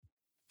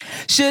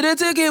Should've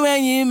took it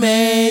when you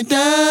made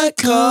the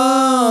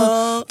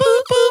call.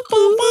 Boop, boop,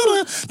 boop,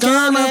 boop.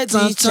 Can't let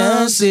these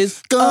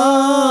chances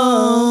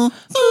go.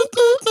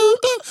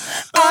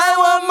 I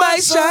want my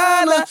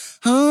Shana.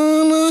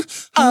 Oh,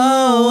 oh,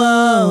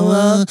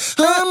 oh.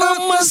 I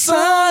want my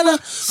Shana.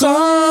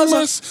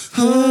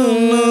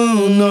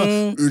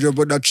 No. Uja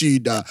bada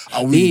chida,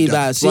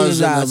 awida,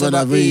 wazana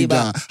bada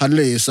vida,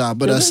 alisa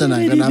bada sana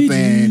gana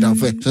penda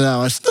fe.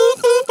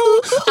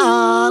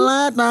 All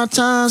at my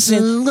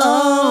chances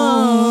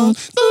go.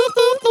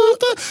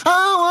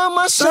 I want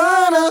my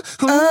Shana.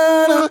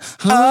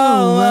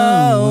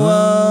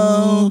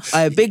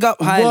 I big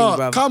up Hailey,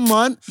 bro. Come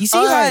on. You see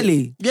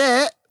Hailey?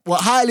 Yeah. Well,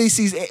 Hailey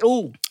sees it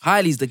all.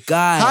 Hailey's the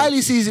guy.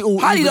 Hailey sees it all.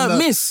 Hailey don't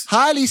miss.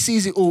 Hailey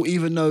sees it all,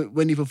 even though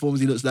when he performs,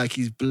 he looks like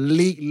he's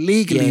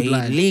legally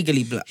blind.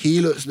 Legally blind. He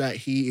looks like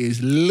he is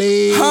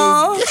legally.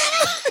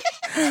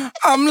 Huh?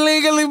 I'm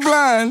legally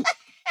blind.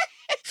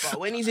 But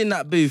when he's in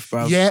that booth,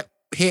 bro. Yeah,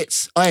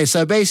 hits. Okay,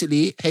 so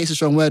basically, hate's a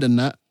strong word in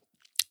that.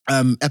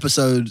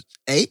 Episode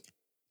 8.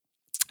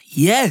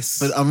 Yes.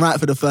 But I'm right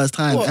for the first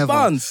time What, ever.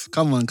 Barnes?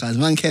 Come on, guys.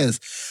 Man cares.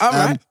 All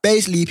right.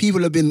 Basically,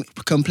 people have been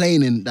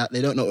complaining that they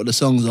don't know what the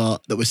songs are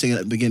that we're singing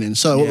at the beginning.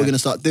 So what we're going to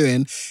start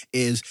doing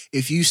is,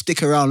 if you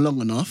stick around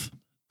long enough,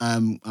 I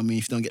mean,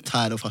 if you don't get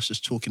tired of us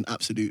just talking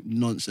absolute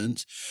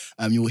nonsense,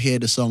 you'll hear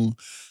the song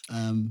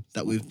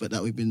that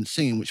we've been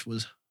singing, which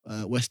was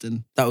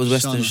Western. That was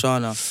Western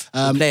Shana.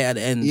 We'll play it at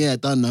the end. Yeah,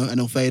 done though, and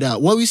it'll fade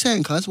out. What are we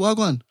saying, cuz?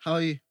 Wagwan, how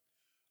are you?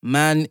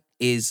 Man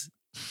is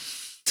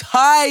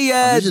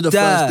tired.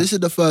 This is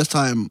the first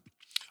time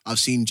I've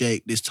seen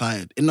Jake this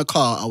tired. In the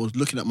car, I was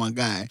looking at my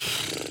guy,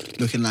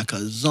 looking like a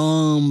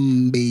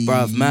zombie.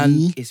 Bruv,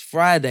 man, it's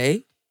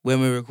Friday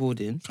when we're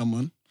recording. Come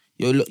on.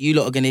 You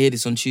lot are going to hear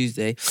this on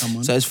Tuesday. Come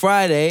on. So it's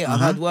Friday. I've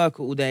had work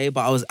all day,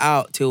 but I was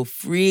out till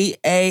 3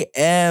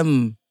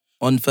 a.m.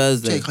 on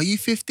Thursday. Jake, are you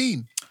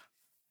 15?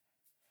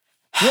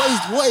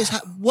 Why?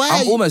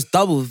 I'm almost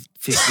double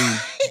 15.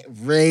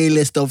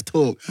 Realist of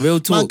talk. Real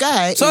talk. My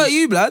guy. So are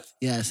you, blood?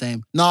 Yeah,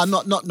 same. No,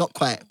 not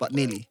quite, but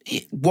nearly.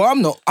 Well,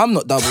 I'm not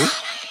double. Well,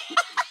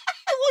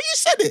 you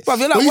said it. Bruv,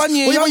 you're like 1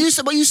 year young. You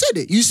said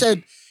it. You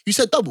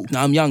said double. No,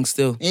 I'm young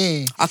still.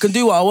 Yeah. I can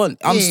do what I want.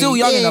 I'm still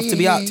young enough to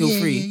be out till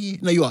 3. Yeah.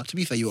 No, you are. To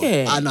be fair, you are.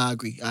 Yeah. I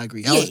agree.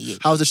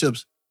 How was the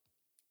shubs?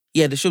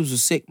 Yeah, the shubs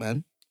was sick,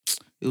 man.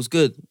 It was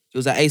good. It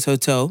was at Ace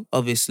Hotel,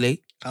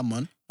 obviously. Come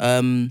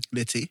on.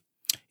 Litty.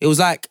 It was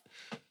like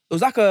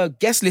a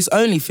guest list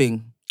only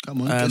thing.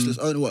 Come on. Guest list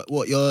only.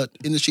 What? You're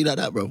in the street like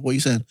that, bro? What are you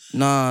saying?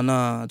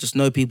 Nah. I just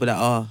know people that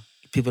are.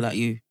 People like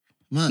you.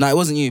 Man. No, it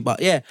wasn't you,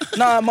 but yeah.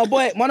 Nah, my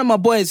boy, one of my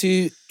boys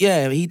who,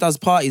 he does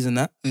parties and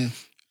that. Yeah.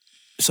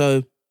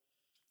 So,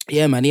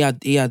 yeah, man, he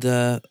had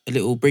a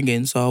little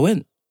bring-in, so I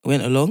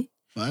went along.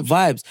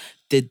 Vibes.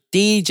 The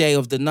DJ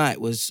of the night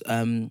was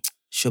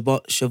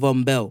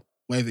Siobhan Bell.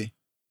 Wavy.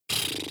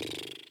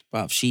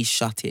 Bruv, she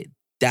shut it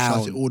down.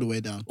 Shut it all the way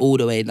down. All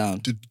the way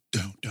down.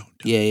 Down.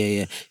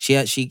 Yeah.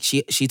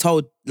 She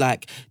told,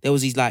 like, there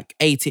was these like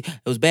 80. There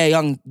was bare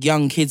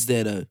young kids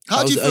there though.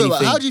 How do you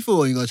feel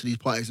when you go to these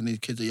parties and these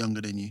kids are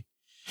younger than you?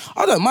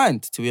 I don't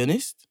mind, to be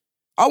honest.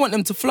 I want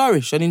them to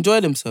flourish and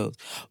enjoy themselves,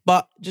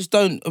 but just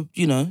don't,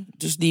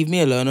 just leave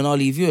me alone and I'll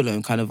leave you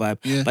alone, kind of vibe.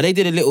 Yeah. But they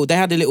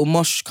had a little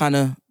mosh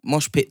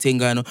pit thing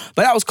going on,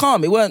 but that was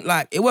calm. It weren't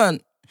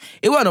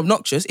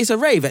obnoxious. It's a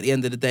rave at the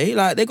end of the day.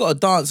 Like, they got to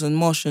dance and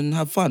mosh and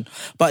have fun.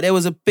 But there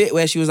was a bit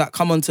where she was like,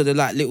 come onto the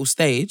like little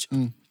stage.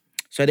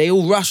 So they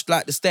all rushed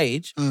like the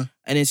stage. And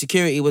then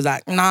security was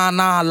like,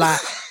 nah,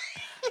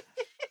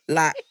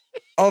 like,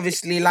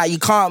 obviously, like, you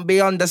can't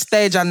be on the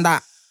stage and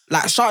that.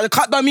 Like,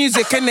 cut the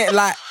music, innit?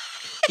 Like,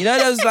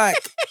 those like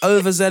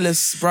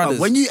overzealous brothers.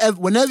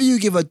 Whenever you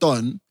give a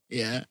don,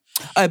 yeah.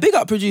 Big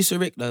up producer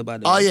Rick though, by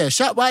the way. Oh yeah,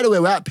 by the way,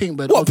 we're at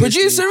Pinkbird. What,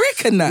 producer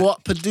Rick and that?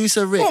 What,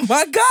 producer Rick? What,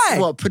 my guy?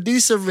 What,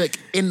 producer Rick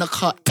in the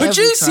cut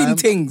producing every time,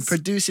 things.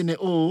 Producing it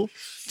all.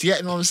 Do you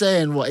get what I'm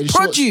saying? What, in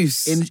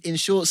produce shorts, in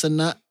shorts and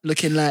that,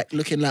 looking like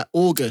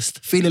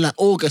August, feeling like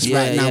August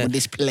right now in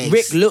this place.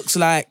 Rick looks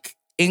like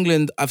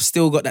England. I've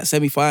still got that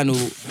semi-final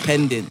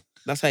pending.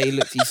 That's how he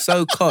looks. He's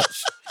so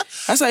coach.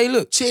 That's how he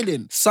look.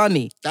 Chilling.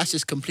 Sunny. That's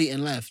just completing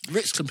life.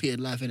 Rick's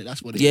completing life, innit?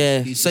 That's what it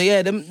is. Yeah. So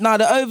yeah,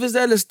 the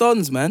overzealous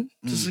dons, man.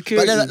 The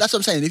security. But that's what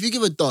I'm saying. If you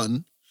give a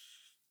don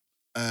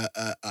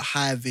a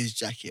high-vis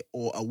jacket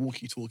or a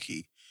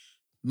walkie-talkie,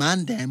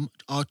 man, them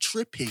are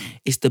tripping.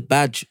 It's the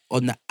badge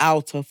on the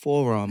outer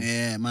forearm.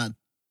 Yeah, man.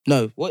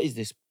 No, what is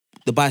this?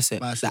 The bicep.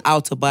 The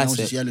outer bicep. That was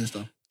just yelling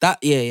stuff.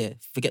 Yeah.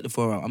 Forget the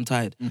forearm. I'm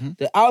tired. Mm-hmm.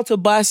 The outer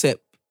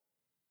bicep,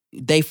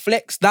 they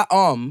flex that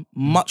arm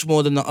much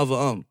more than the other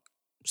arm.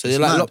 So they're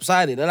like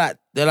lopsided. They got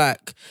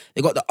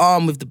the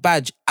arm with the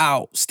badge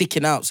out,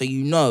 sticking out, so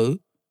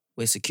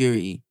we're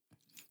security.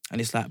 And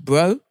it's like,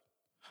 bro,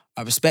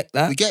 I respect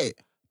that. We get it.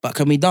 But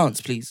can we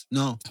dance, please?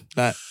 No.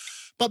 Like,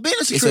 but being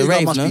a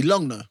security guard must be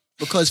long though.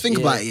 Because think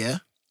about it, yeah?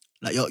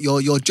 Like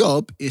your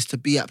job is to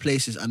be at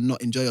places and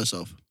not enjoy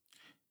yourself.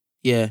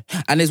 Yeah.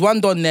 And there's one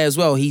Don there as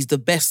well. He's the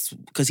best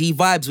because he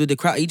vibes with the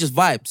crowd. He just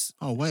vibes.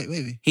 Oh,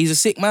 wait. He's a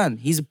sick man.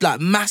 He's like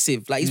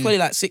massive. Like he's probably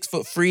like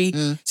 6'3",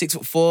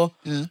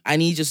 6'4",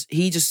 and he just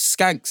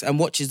skanks and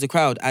watches the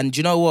crowd. And do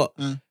you know what?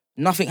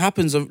 Nothing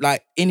happens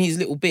like in his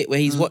little bit where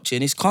he's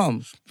watching. It's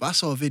calm. But I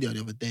saw a video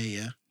the other day.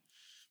 Yeah,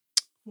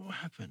 what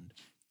happened?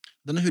 I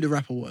don't know who the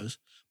rapper was,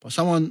 but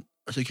a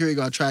security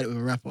guard tried it with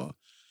a rapper,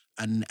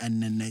 and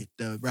then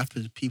the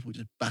rapper's people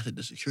just battered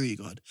the security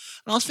guard.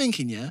 And I was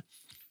thinking, yeah.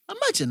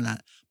 Imagine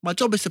that. My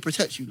job is to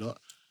protect you lot,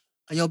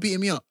 and you're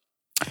beating me up.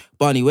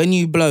 Barney, when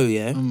you blow,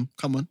 yeah,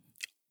 come on.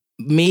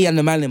 Me and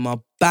the man in my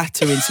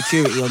battering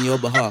security on your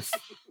behalf.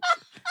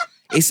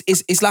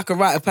 It's like a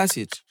rite of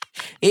passage.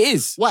 It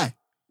is. Why?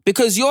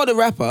 Because you're the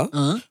rapper,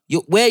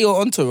 we're your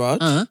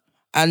entourage,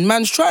 and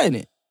man's trying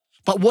it.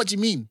 But what do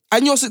you mean?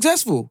 And you're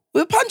successful.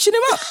 We're punching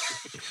him up.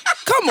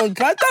 Come on,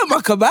 guys, don't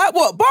muck about.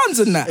 What, Barnes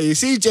and that? Hey, you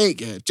see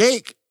Jake, yeah?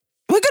 Jake.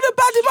 We're going to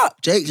bad him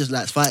up. Jake just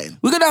likes fighting.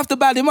 We're going to have to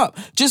bad him up.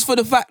 Just for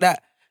the fact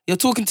that you're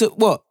talking to,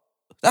 what?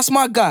 That's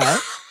my guy.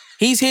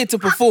 He's here to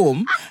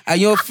perform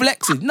and you're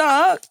flexing.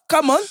 Nah,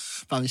 come on.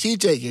 Fam, you see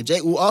Jake, yeah?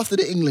 Jake, well, after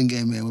the England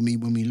game, yeah,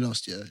 when we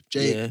lost, yeah?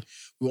 Jake,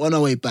 we were on our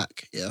way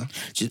back, yeah?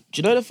 Do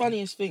you know the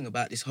funniest thing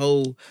about this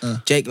whole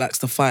Jake likes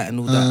to fight and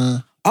all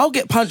that? I'll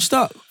get punched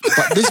up.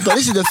 But this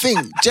is the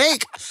thing.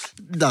 Jake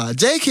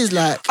is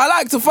like... I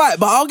like to fight,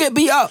 but I'll get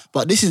beat up.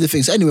 But this is the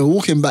thing. So anyway,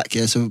 walking back,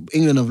 yeah? So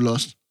England have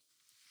lost.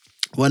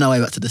 We're on our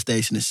way back to the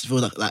station. It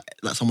feels like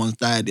someone's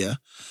died, yeah?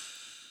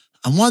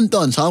 And one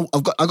done. So I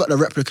got the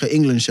replica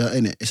England shirt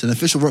in it. It's an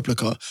official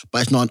replica,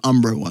 but it's not an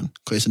Umbro one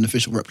because it's an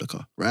official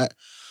replica, right?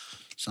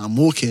 So I'm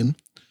walking.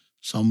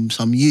 Some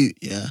youth,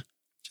 yeah,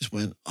 just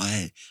went, oh,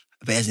 hey,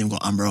 I bet he hasn't even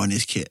got Umbro on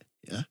his kit,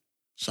 yeah?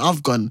 So I'm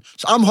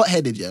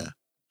hot-headed, yeah?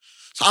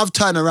 So I've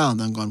turned around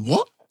and gone,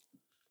 what?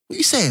 What are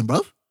you saying,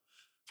 bruv?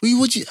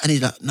 Would you? And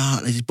he's like, nah.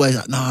 And his boy's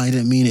like, nah, he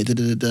didn't mean it. Da,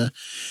 da, da, da.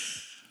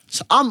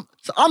 So I'm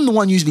the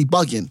one usually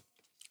bugging.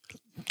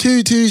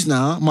 2-2s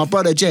now. My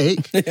brother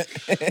Jake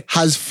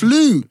has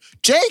flew.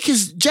 Jake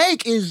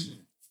is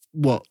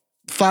what?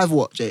 5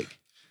 what, Jake?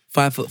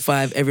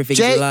 5'5", everything's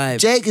alive.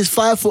 Jake is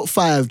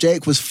 5'5".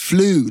 Jake was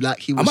flew like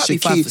he was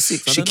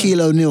Shaquille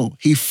O'Neal.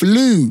 He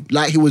flew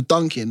like he was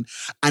dunking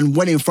and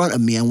went in front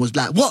of me and was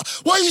like, what?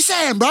 What are you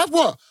saying, bruv?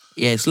 What?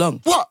 Yeah, it's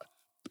long. What?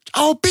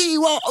 I'll beat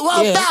you up.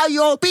 I'll battle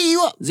you. I'll beat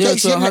you up. 0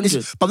 to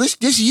 100. But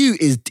this you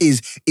is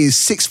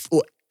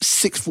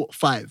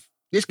 6'5".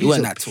 He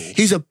wasn't that tall.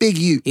 He's a big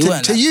you.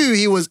 To you,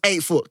 he was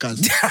 8 foot,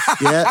 cuz.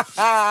 Yeah.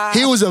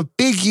 He was a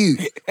big you.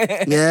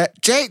 Yeah.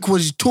 Jake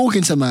was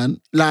talking to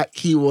man like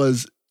he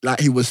was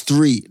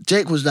 3.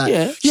 Jake was like,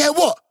 yeah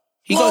what?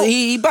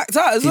 He backed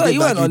out as well. He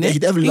weren't on it. He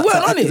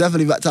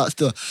definitely backed out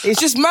still.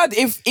 It's just mad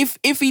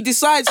if he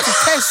decides to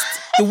test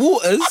the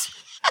waters.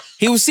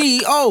 He will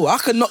see, I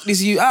can knock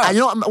this you out. And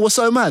you know what was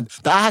so mad?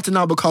 That I had to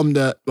now become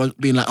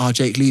being like, oh,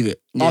 Jake, leave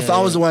it. Yeah, After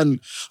I was the one,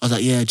 I was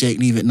like, yeah, Jake,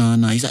 leave it. No.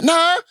 He's like,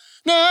 no.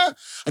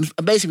 And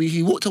basically,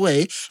 he walked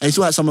away and he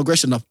still had some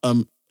aggression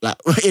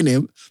in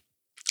him.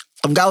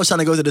 Some guy was trying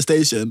to go to the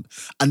station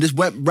and just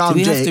went round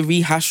Jake. Do we have to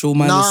rehash all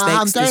my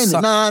mistakes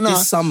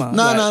this summer?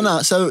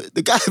 No. So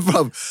the guy,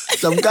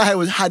 some guy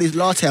had his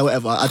latte or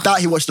whatever. I doubt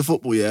he watched the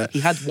football, yeah? He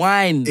had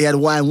wine.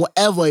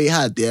 Whatever he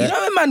had, yeah? You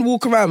know a man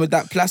walk around with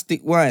that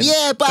plastic wine?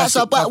 Yeah, but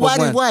why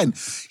did wine?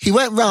 He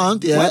went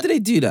round, yeah? Why did they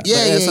do that?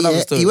 Yeah.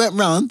 He went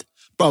round,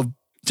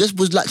 just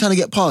was like trying to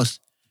get past.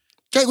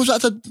 Jake was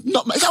like to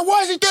knock me. He's like,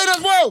 why is he doing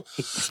as well?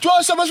 Do you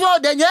want some as well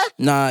then, yeah?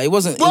 Nah, it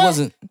wasn't.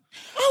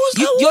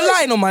 You're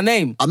lying on my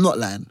name. I'm not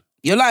lying.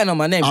 You're lying on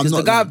my name because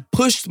the guy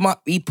pushed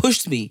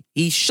me.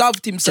 He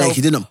shoved himself. Jake,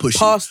 he didn't push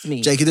past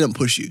me. Jake, he didn't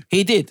push you.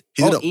 He did.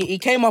 He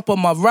came up on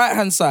my right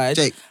hand side.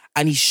 Jake,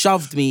 and he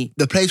shoved me.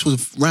 The place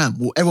was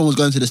rammed. Everyone was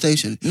going to the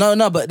station.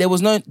 No, but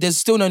there's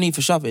still no need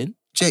for shoving.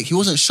 Jake, he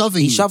wasn't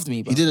shoving you. He shoved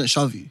me, bro. He didn't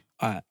shove you.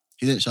 All right.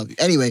 He didn't shove you.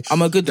 Anyway,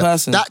 I'm a good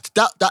person.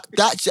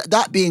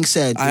 That being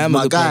said,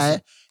 my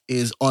guy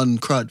is on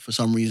crud for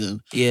some reason.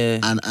 Yeah.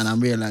 And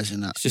I'm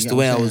realizing that. It's just the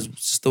way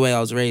I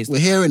was raised. We're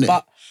hearing it.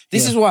 But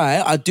this is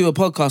why I do a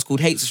podcast called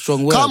Hate's a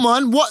Strong Word. Come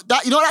on, you know what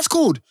that's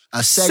called?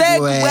 A segue.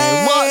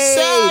 What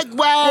segue?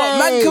 What,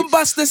 man can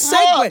bust a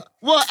segue?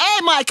 What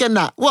A-mic and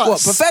that?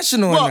 What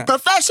professional? What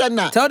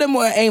professional? Tell them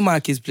what an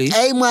A-mic is, please.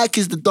 A-mic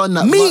is the don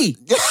that... Me!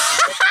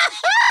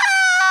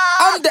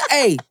 I'm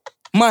the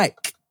A-mic.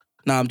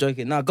 Nah, I'm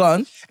joking. Nah, go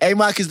on.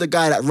 A-mic is the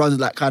guy that runs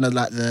like kind of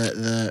like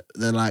the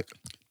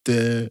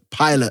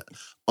pilot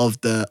of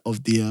the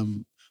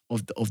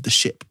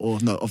ship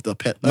of the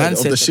pet man of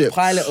said the ship. The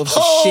pilot of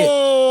the ship.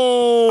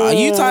 Are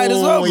you tired as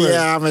well, bro?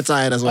 Yeah, I'm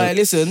tired as well. Alright,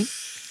 listen.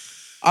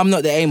 I'm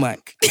not the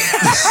A-mic.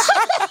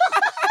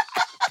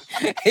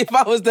 If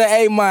I was the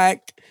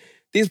A-mic,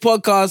 this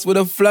podcast would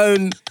have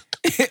flown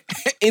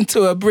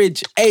into a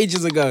bridge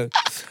ages ago.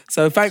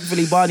 So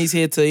thankfully, Barney's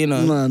here to,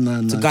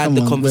 to guide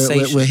the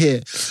conversation. We're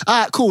here.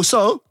 All right, cool.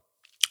 So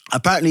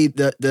apparently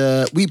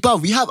we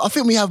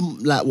have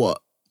like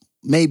what?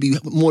 maybe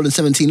more than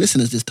 17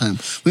 listeners this time.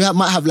 We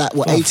might have like,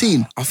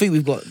 18? I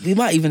think we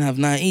might even have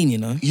 19, you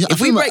know? Yeah,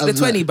 if we break the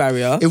 20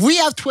 barrier... If we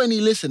have 20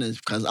 listeners,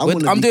 because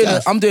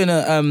I'm doing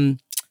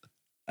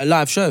a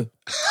live show.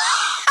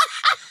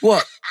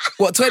 What,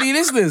 20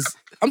 listeners?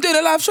 I'm doing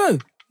a live show.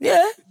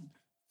 Yeah.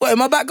 What, in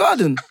my back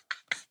garden?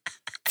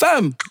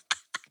 Fam.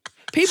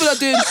 People,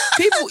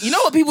 you know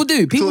what people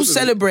do? People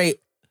celebrate,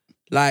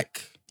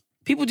 like,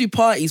 people do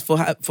parties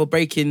for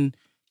breaking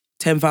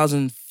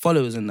 10,000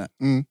 followers and that.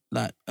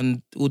 Like,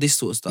 and all this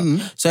sort of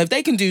stuff. So if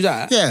they can do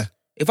that,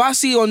 if I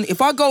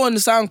go on the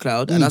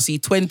SoundCloud and I see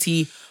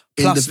 20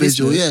 plus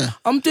individual, listeners,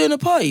 I'm doing a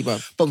party, bro.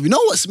 But you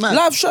know what's mad?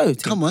 Live show.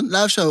 Come on,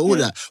 live show, all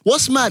that.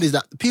 What's mad is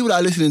that the people that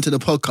are listening to the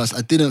podcast,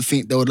 I didn't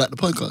think they would like the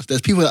podcast.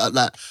 There's people that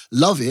like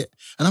love it,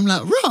 and I'm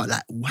like, bro,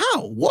 like,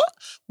 wow, what?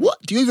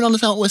 Do you even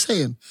understand what we're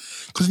saying?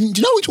 Because do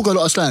you know we talk a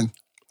lot of slang?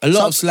 A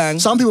lot of slang.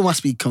 Some people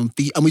must be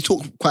confused, and we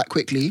talk quite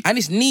quickly. And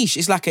it's niche.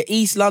 It's like an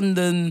East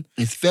London.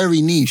 It's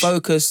very niche.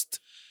 Focused.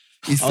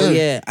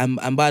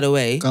 And by the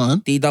way,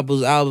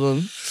 D-Double's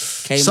album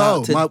came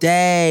out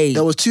today.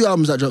 There was 2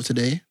 albums that dropped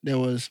today.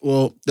 There's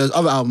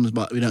other albums,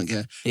 but we don't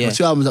care. There were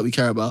 2 albums that we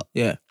care about.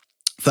 Yeah.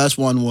 First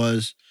one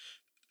was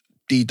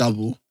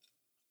D-Double,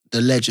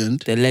 the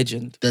legend. The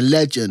legend. The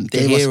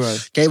hero.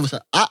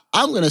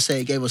 I'm going to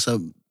say it gave us a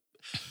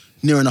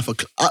near enough.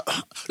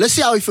 Let's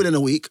see how we feel in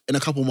a week, in a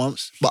couple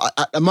months. But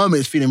at the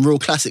moment, it's feeling real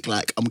classic.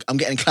 Like, I'm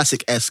getting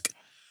classic-esque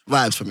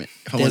vibes from it,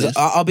 if I'm honest.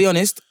 I'll be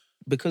honest.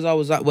 Because I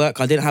was at work,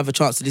 I didn't have a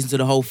chance to listen to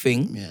the whole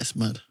thing. Yeah, it's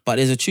mad. But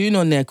there's a tune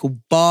on there called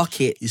Bark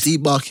It. You see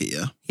Bark It,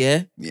 yeah?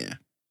 Yeah? Yeah,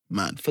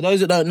 mad. For those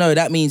that don't know,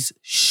 that means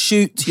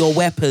shoot your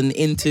weapon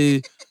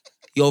into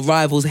your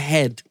rival's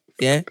head,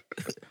 yeah?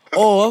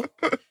 Or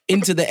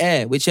into the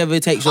air, whichever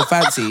takes your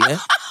fancy, yeah?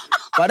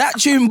 But that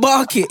tune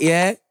Bark It,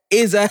 yeah,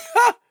 is a...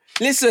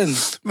 Listen,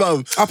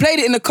 bro, I played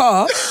it in the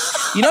car.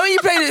 You know when you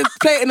play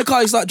it in the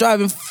car, you start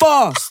driving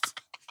fast.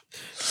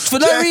 For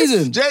no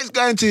reason. Jake's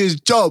going to his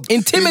job.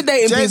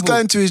 Intimidating people. Jake's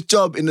going to his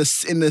job in the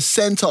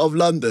centre of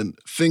London.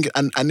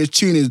 And the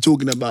tune is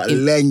talking about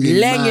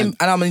Lenging, and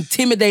I'm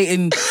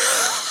intimidating.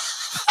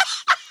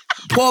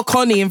 Poor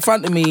Connie in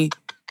front of me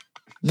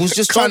was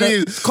just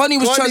Connie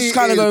was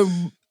trying to go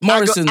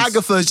Morrison's.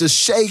 Agatha's just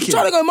shaking.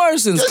 Trying to go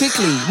Morrison's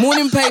quickly.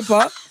 Morning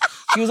paper.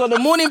 She was on the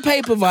morning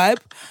paper vibe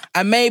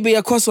and maybe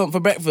a croissant for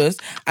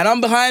breakfast. And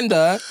I'm behind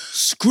her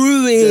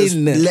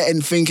screwing.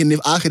 Just thinking if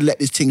I could let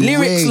this thing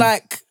lyrics ring.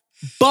 Like...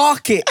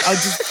 Bark it. I'm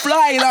just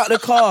flying out the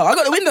car. I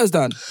got the windows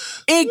down.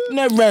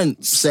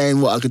 Ignorance. Saying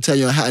what? I could turn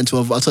your hat into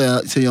I'll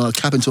turn your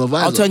cap into a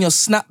visor. I'll turn your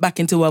snapback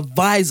into a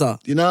visor.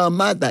 You know how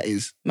mad that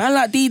is? Man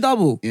like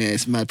D-Double. Yeah,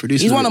 it's mad.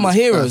 Producer. He's one of my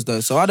heroes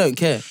though, so I don't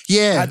care.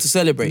 Yeah. I had to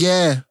celebrate.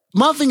 Yeah.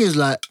 My thing is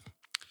like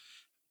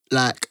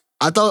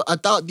I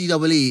doubt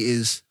D-Double-E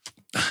is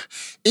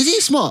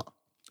he smart?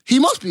 He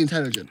must be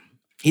intelligent.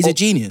 He's a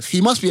genius. He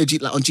must be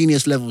on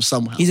genius level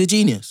somehow. He's a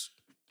genius.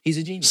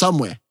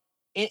 Somewhere.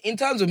 In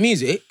terms of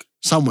music,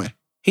 somewhere.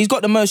 He's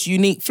got the most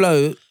unique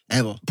flow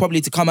ever.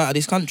 Probably to come out of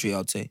this country,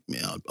 I'd say.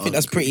 Yeah, I think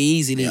that's pretty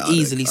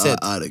easily said.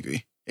 I'd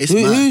agree.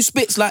 Who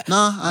spits like...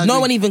 no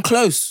one even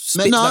close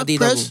spits like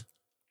D-Double. Prez.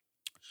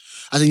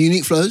 As in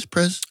unique flows,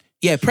 Prez?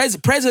 Yeah,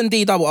 Prez and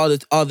D-Double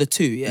are the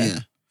two, yeah.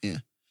 Yeah.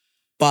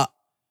 But,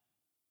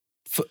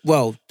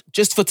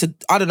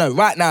 I don't know,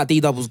 right now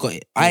D-Double's got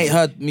it. I ain't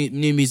heard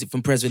new music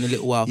from Prez in a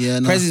little while. Yeah,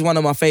 no. Prez is one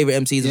of my favourite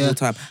MCs of all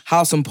time.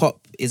 House and Pop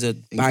is a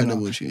banger.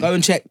 Go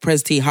and check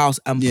Prez T, House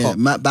and Pop. Yeah,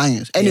 Matt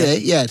bangers.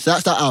 Anyway, so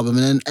that's that album.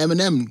 And then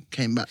Eminem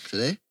came back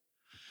today.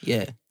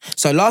 Yeah.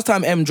 So last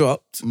time M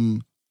dropped,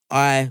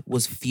 I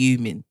was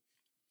fuming.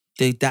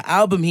 The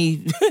album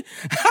he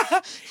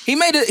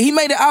made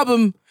an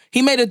album.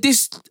 He made a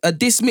diss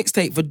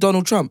mixtape for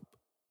Donald Trump.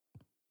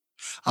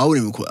 I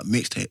wouldn't even call it a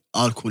mixtape.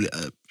 I'd call it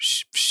a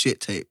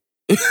shit tape.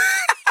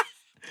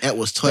 It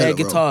was toilet roll.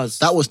 Guitars.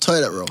 That was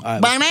toilet roll.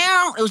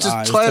 It was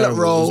just toilet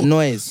roll. It was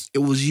noise. It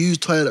was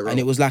used toilet roll. And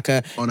it was like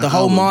the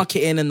whole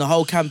marketing and the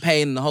whole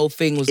campaign and the whole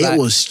thing was it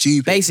was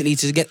stupid. Basically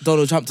to get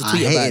Donald Trump to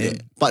tweet about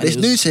it. But this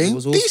new thing,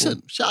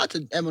 decent. Shout out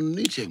to Em on the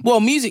new thing.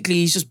 Well, musically,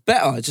 he's just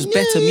better. It's just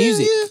better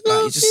music.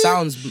 It just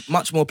sounds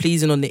much more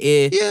pleasing on the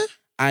ear. Yeah.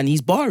 And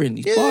he's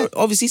barring.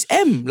 Obviously, it's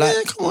M.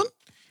 Come on.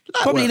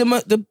 Probably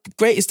the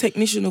greatest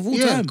technician of all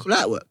time.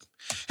 Light work.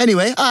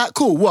 Anyway, all right,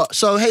 cool. What?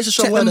 So, Hate's a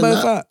strong word in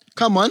that. Out.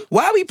 Come on.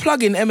 Why are we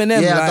plugging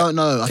Eminem? Yeah, I don't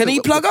know. Can he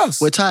plug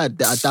us? We're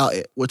tired. I doubt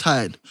it. We're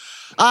tired.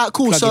 All right,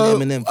 cool.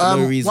 Plugging Eminem for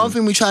no reason. One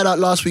thing we tried out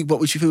last week, but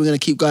which we think we're going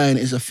to keep going,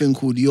 is a thing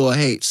called Your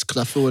Hates,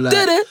 because I feel like...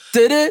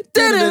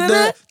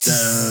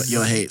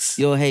 Your Hates.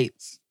 Your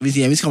Hates. Yeah,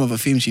 we need to come up with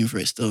a theme tune for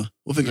it still.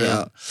 We'll figure it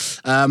out.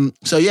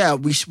 So yeah,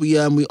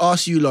 we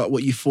asked you lot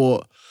what you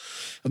thought.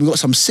 And we got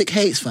some sick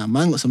hates, fam,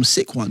 man. Got some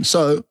sick ones.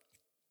 So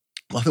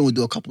I think we'll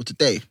do a couple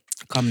today.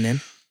 Come then.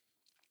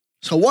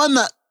 So one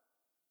that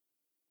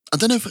I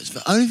don't know if it's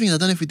the only thing I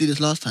don't know if we did this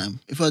last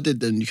time. If I did,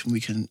 then we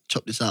can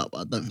chop this out. But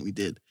I don't think we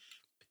did.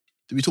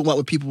 Did we talk about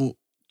when people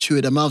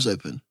chewing their mouths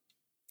open?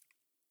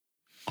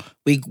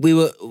 We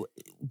were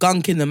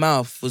gunk in the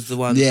mouth was the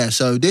one. Yeah.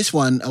 So this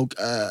one,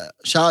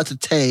 shout out to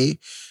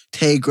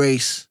Tay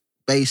Grace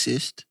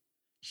bassist.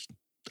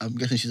 I'm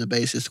guessing she's a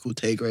bassist called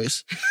Tay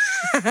Grace.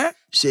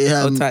 She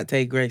Type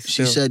Tay Grace.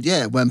 She said,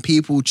 yeah, when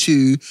people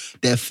chew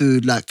their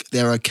food like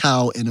they're a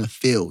cow in a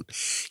field.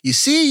 You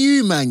see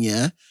you, man,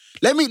 yeah?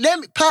 Let me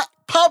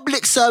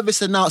public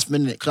service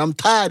announcement in it, because I'm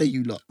tired of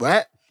you lot,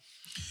 right?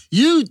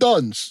 You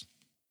dons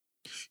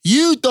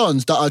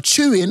that are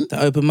chewing.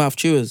 The open mouth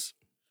chewers.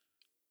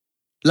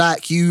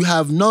 Like you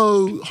have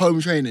no home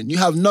training. You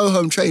have no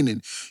home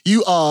training.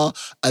 You are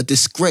a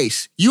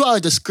disgrace. You are a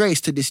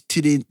disgrace to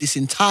this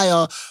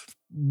entire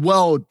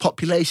world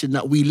population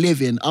that we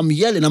live in. I'm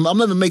yelling. I'm not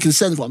even making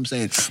sense what I'm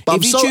saying. But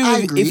I'm so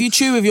angry. If you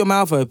chew with your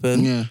mouth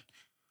open, yeah,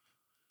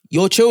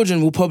 your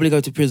children will probably go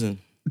to prison.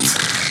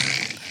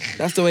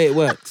 That's the way it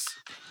works.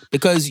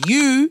 Because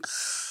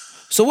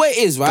so what it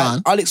is, right?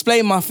 I'll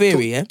explain my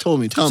theory, yeah? Tell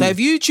me. So if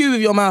you chew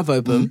with your mouth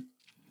open,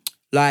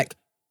 like,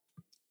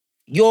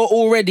 you're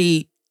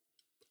already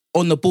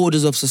on the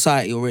borders of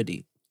society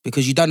already,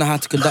 because you don't know how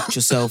to conduct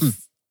yourself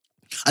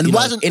and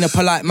in a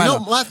polite manner.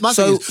 My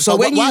thing is,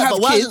 when you have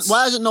kids...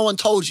 Why hasn't no one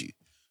told you?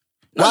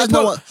 Why has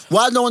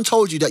no one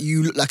told you that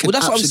you look like an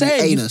absolute anus? Well, that's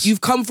what I'm saying.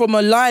 You've come from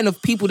a line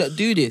of people that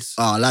do this.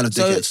 Oh, a line of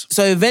dickheads.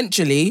 So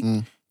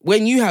eventually,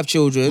 when you have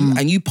children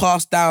and you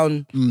pass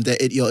down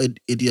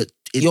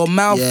your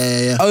mouth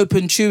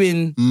open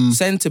chewing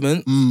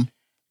sentiment,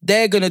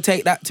 they're going to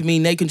take that to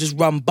mean they can just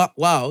run buck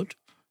wild,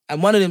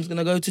 and one of them's going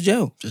to go to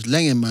jail. Just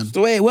laying, man. It's the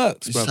way it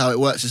works, This is how it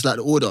works. It's like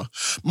the order.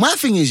 My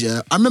thing is,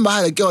 I remember I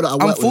had a girl that I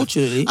worked with.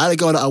 Unfortunately. I had a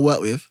girl that I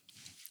worked with.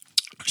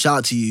 Shout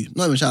out to you.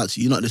 Not even shout out to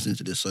you. You're not listening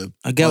to this, so...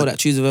 A girl that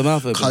chews with her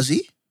mouth open.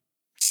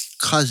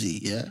 Cuzzy,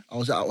 yeah. I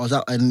was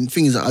out, and the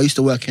thing is that I used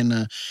to work in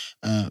a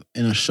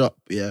shop,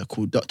 yeah,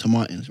 called Dr.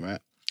 Martin's, right?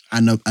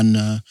 And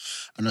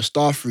the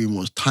staff room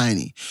was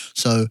tiny.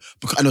 So,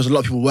 and there was a lot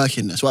of people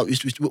working there. So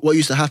what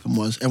used to happen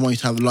was everyone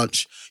used to have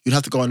lunch. You'd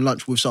have to go on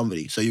lunch with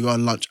somebody. So you go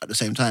on lunch at the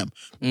same time.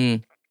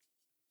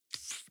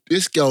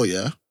 This girl,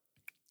 yeah,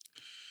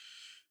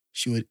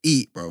 she would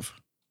eat, bruv,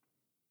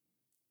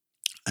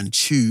 and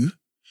chew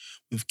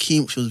with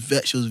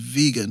quinoa. She was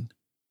vegan.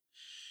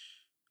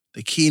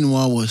 The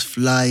quinoa was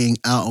flying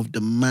out of the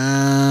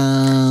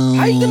mouth.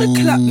 How are you gonna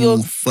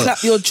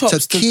clap your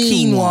chops to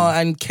quinoa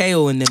and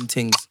kale and them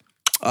things?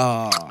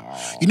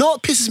 You know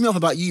what pisses me off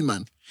about you,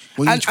 man?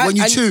 When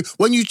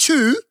you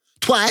chew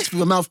twice with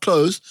your mouth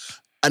closed,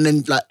 and then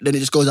it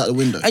just goes out the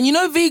window. And you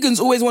know vegans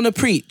always want to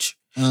preach.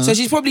 So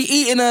she's probably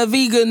eating a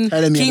vegan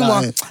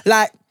quinoa.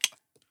 Like,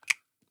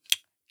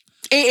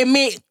 eating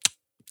meat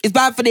is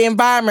bad for the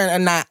environment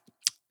and that.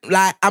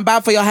 Like, I'm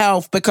bad for your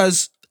health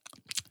because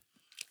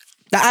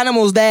the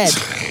animal's dead.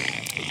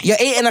 You're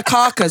eating a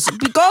carcass.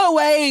 Go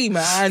away,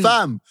 man.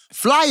 Fam,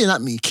 flying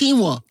at me.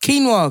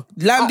 Quinoa.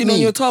 Landing on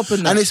your top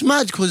and that. And it's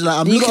mad because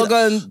like you gotta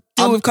go and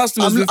deal with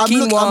customers with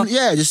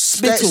quinoa. Just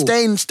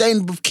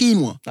stained with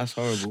quinoa. That's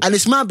horrible. And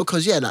it's mad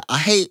because I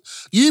hate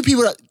you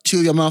people that chew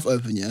with your mouth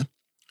open, yeah?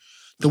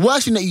 The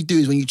worst thing that you do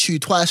is when you chew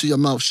twice with your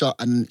mouth shut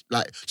and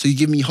so you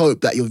give me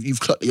hope that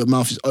your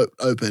mouth is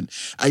open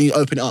and you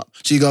open it up.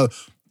 So you go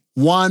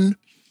 1,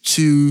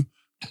 2,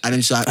 and then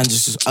it's like... And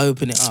just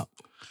open it up.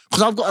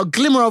 Because I've got a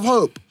glimmer of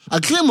hope.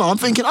 I'm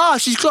thinking,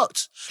 she's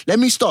clocked. Let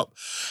me stop.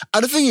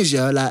 And the thing is,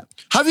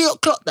 have you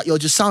got clocked that you're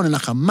just sounding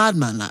like a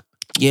madman, like?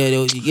 Yeah,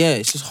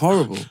 it's just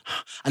horrible.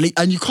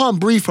 And you can't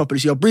breathe properly,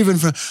 so you're breathing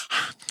for...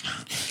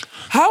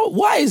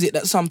 Why is it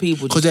that some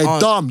people just they're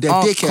dumb, they're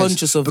dickheads.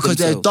 Conscious of because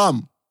themselves? They're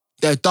dumb.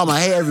 They're dumb. I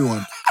hate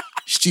everyone.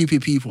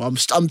 Stupid people. I'm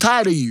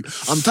tired of you.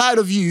 I'm tired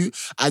of you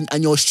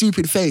and your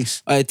stupid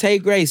face. Tay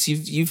Grace,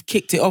 you've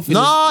kicked it off.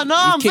 No,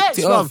 I'm vexed,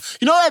 bruv.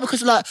 You know why?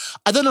 Because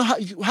I don't know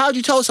how do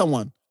you tell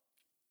someone?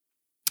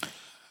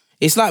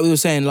 It's like we were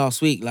saying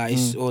last week,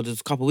 or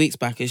just a couple of weeks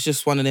back. It's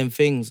just one of them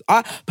things.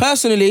 I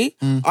personally,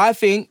 I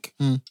think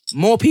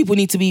more people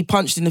need to be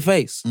punched in the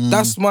face.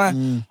 That's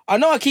my. I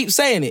know I keep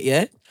saying it,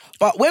 yeah.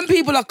 But when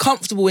people are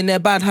comfortable in their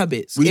bad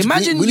habits,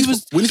 imagine you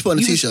was put on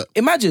a t-shirt.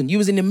 Imagine you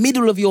was in the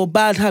middle of your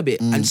bad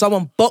habit and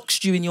someone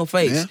boxed you in your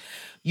face.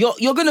 Yeah.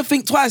 You're gonna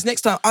think twice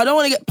next time. I don't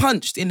want to get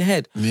punched in the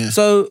head. Yeah.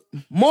 So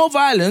more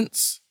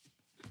violence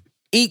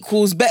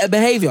equals better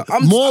behavior.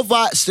 More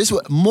violence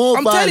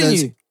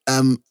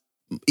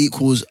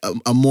equals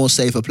a more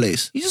safer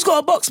place. You just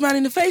got to box man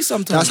in the face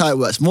sometimes. That's how it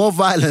works. More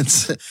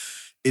violence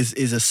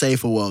is a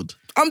safer world.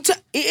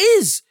 It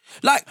is.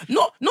 Like,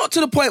 not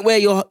to the point where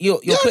you're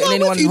putting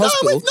anyone in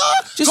hospital.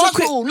 Just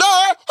hospital,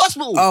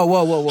 hospital. Oh,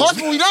 whoa.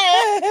 Hospital,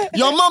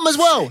 your mum as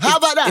well. How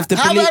about that?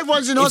 How about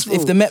everyone's in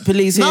hospital? If the Met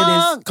Police hear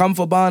this, come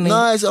for Barney.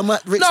 No, it's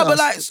rich house. But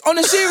like, on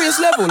a serious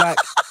level, like,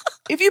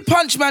 if you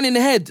punch man in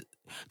the head,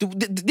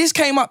 this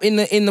came up in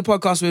the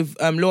podcast with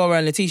Laura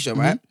and Letitia,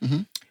 right?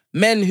 Mm-hmm.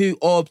 Men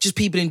or just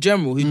people in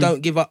general who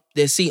don't give up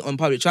their seat on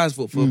public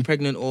transport for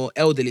pregnant or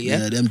elderly, yeah?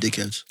 Yeah, them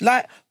dickheads.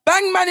 Like,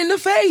 Bang man in the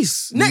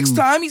face. Next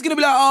time, he's going to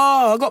be like,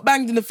 oh, I got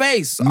banged in the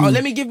face. Oh,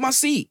 let me give my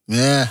seat.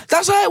 Yeah.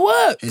 That's how it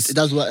works. It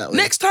does work that way.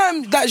 Next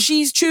time that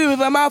she's chewing with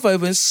her mouth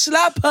open,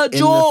 slap her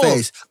jaw. In the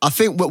face. I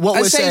think what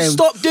we're saying...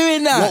 stop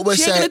doing that. What we're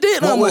she ain't saying, gonna do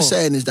it no what more. we're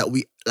saying is that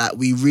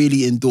we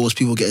really endorse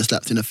people getting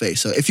slapped in the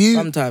face. So if you...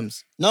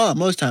 Sometimes. No,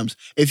 most times.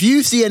 If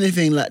you see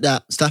anything like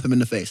that, slap him in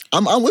the face.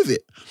 I'm with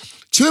it.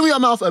 Chewing with your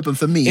mouth open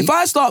for me... If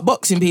I start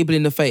boxing people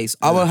in the face,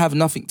 I won't have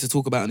nothing to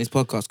talk about on this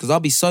podcast because I'll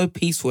be so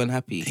peaceful and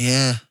happy.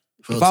 Yeah.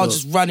 If I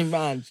was just running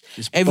around,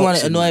 everyone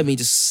that annoyed me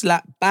just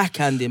slap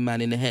backhanding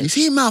man in the head. You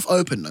see your mouth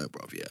open though,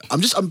 bro. Yeah.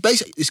 I'm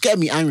basically, it's getting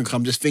me angry because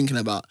I'm just thinking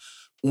about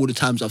all the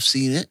times I've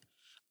seen it.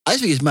 I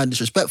just think it's mad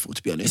disrespectful,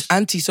 to be honest. It's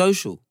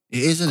antisocial. It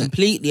is, isn't it?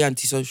 Completely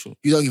antisocial.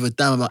 You don't give a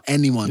damn about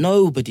anyone.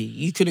 Nobody.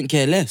 You couldn't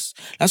care less.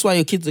 That's why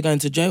your kids are going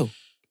to jail.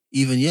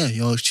 Even, yeah,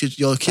 your kids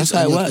That's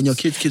how it works. and your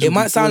kids It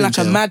might sound like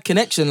a mad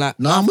connection, like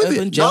no, I'm with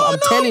it. Jail. I'm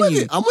telling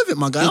you. I'm with it,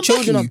 my guy. Your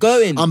children are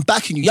going. I'm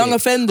backing you. Young Jake.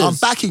 offenders. I'm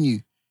backing you.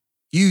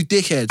 You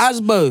dickheads.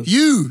 Asbo.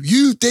 You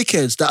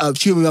dickheads that are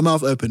chewing with your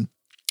mouth open.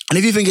 And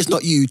if you think it's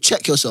not you,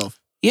 check yourself.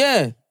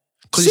 Yeah.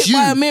 Because Sit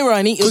by a mirror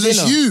and eat your dinner.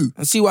 Because it's you.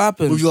 And see what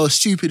happens. With your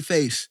stupid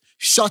face.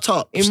 Shut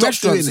up. In Stop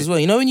restaurants doing as it. well.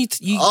 You know when you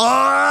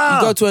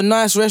go to a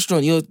nice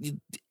restaurant, you're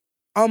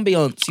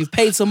ambiance, you've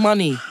paid some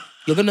money,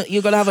 you're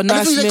gonna have a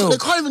nice meal. They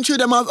can't even chew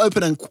their mouth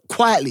open and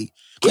quietly.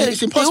 Yeah,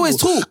 it's impossible. They always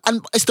talk. And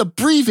it's the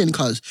breathing,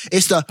 cuz.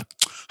 It's the...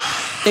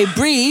 They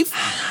breathe,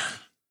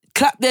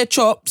 clap their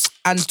chops,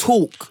 and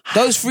talk.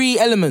 Those three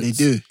elements.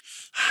 They do.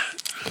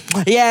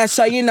 Yeah,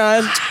 so you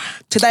know,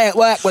 today at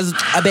work was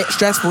a bit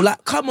stressful.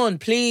 Like, come on,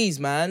 please,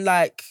 man.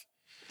 Like,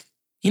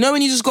 you know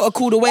when you just gotta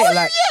call the waiter,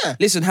 like, yeah.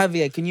 Listen,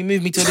 Javier, can you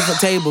move me to a different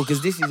table?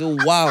 Because this is all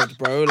wild,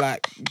 bro.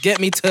 Like, get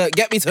me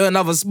to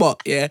another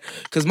spot, yeah?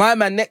 Because my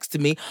man next to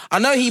me, I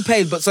know he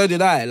paid, but so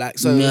did I. Like,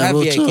 so Yeah,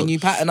 Javier, real can you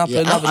pattern up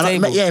another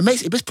table?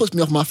 it just puts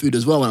me off my food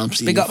as well when I'm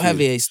seeing Big up food.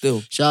 Javier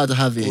still. Shout out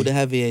to Javier. All the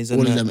Javiers.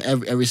 All of them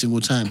every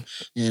single time.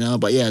 You know,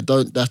 but yeah,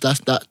 don't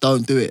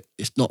do it.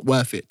 It's not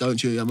worth it. Don't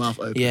chew your mouth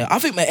open. Yeah, I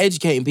think we're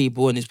educating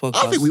people on this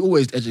podcast. I think we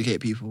always educate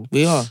people.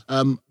 We are.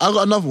 I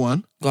got another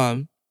one Go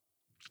on.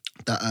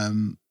 that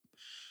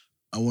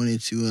I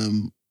wanted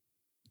to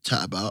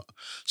chat about.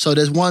 So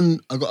there's one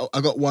I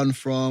got one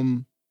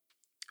from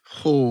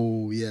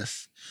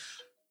yes.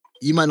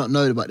 You might not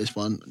know about this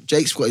one.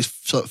 Jake's got his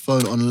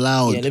phone on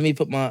loud. Yeah, let me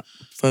put my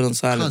phone on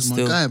silent Cuz,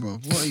 still. my guy, bro.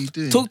 What are you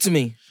doing? Talk to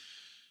me.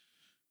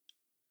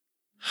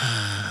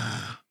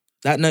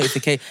 That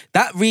notification.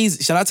 That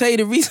reason. Shall I tell you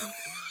the reason?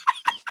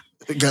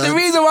 The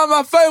reason why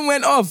my phone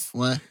went off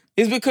Why?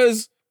 is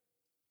because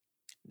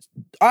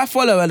I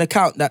follow an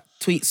account that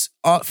tweets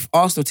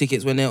Arsenal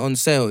tickets when they're on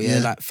sale, yeah?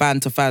 Like fan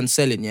to fan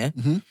selling, yeah?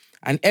 Mm-hmm.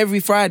 And every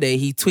Friday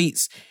he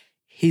tweets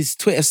his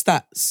Twitter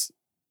stats.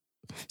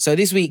 So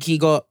this week he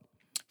got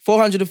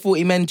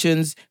 440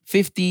 mentions,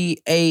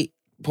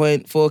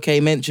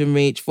 58.4k mention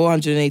reach,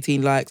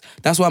 418 likes.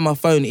 That's why my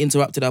phone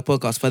interrupted our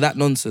podcast for that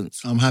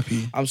nonsense. I'm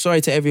happy. I'm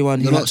sorry to everyone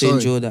who You're had not to sorry.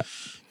 endure that.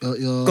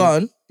 You're, Go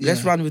on,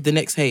 let's yeah. run with the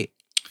next hate.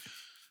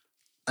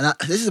 And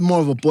this is more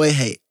of a boy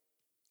hate.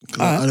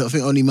 Alright. I don't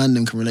think only man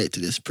them can relate to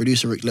this.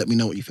 Producer Rick, let me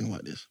know what you think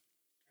about this.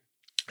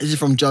 This is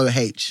from Joe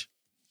H.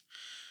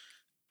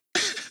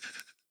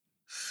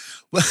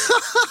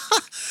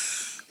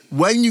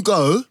 When you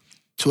go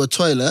to a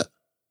toilet,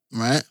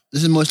 right?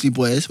 This is mostly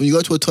boys. When you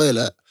go to a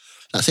toilet,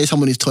 like say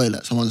someone's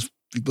toilet,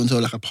 you've been to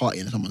like a party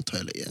in someone's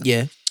toilet, yeah?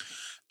 Yeah.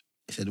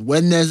 He said,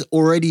 when there's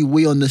already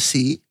wee on the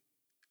seat,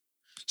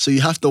 so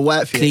you have to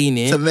wipe Clean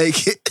it. to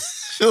make it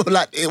feel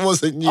like it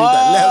wasn't you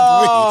that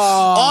left wee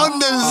on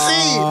the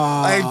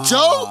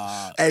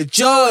seat.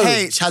 Joe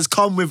H has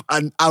come with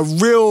a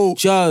real...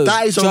 Joe.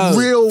 That is Joe. a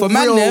real... For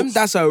man real, them,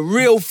 that's a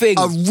real thing.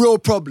 a real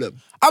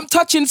problem. I'm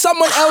touching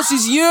someone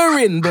else's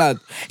urine, blood.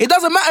 It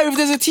doesn't matter if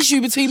there's a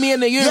tissue between me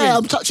and the urine. Yeah,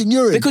 I'm touching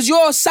urine. Because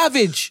you're a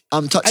savage.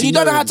 I'm touching And you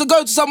don't know how urine. to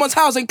go to someone's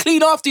house and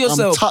clean after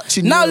yourself.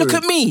 touching now urine. look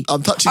at me.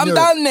 I'm touching I'm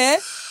urine. down there.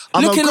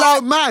 I'm looking a like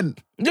grown man.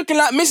 Looking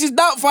like Mrs.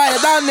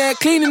 Doubtfire down there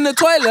cleaning the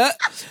toilet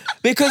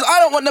because I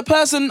don't want the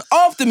person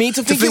after me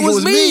to think it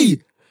was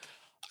me.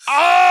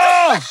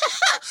 Ah!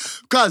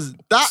 Cause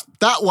that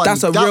one,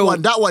 That's a that real...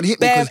 one hit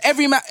me. Bev, 'cause-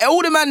 every man,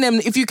 all the man them,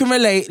 if you can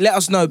relate, let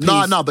us know,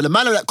 please. No, but the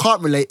man that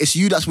can't relate, it's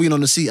you that's weeing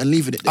on the seat and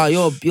leaving it there. Oh,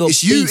 you're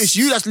it's you, beast. it's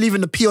you that's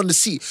leaving the pee on the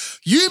seat.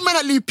 You men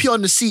that leave pee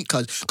on the seat,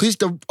 cause it's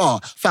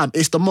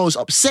it's the most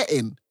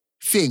upsetting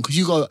thing. Cause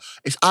you go,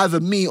 it's either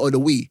me or the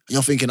we. And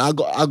you're thinking, I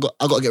got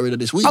to get rid of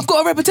this we. I've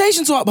got a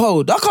reputation to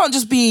uphold. I can't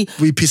just be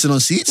We pissing on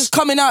seats. just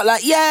coming out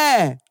like,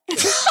 yeah.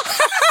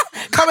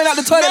 Coming out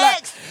the toilet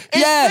Next,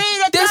 like, yeah. it's free,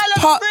 the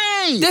toilet's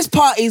free. This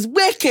part is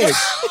wicked.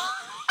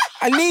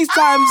 And these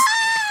times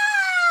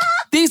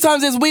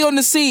there's we on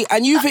the seat,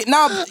 and you think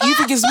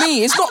it's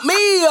me. It's not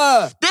me.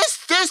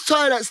 This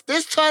toilet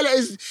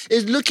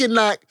is looking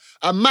like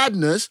a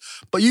madness,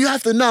 but you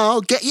have to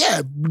now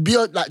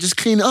just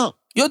clean it up.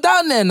 You're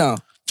down there now.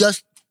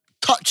 Just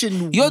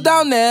touching. You're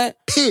down there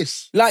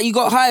Piss. like you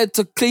got hired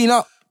to clean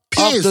up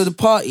Piss. after the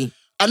party.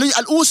 And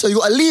also, you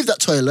got to leave that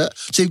toilet,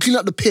 so you clean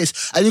up the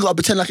piss, and you got to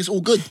pretend like it's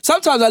all good.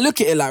 Sometimes I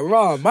look at it like,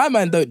 rah, my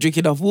man don't drink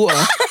enough water.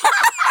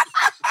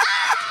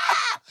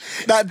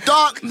 That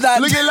dark,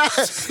 looking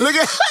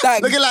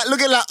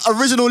like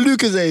original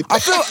Lucozade.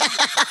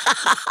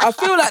 I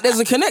feel like there's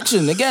a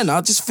connection. Again,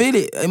 I just feel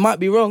it. It might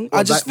be wrong.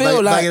 I just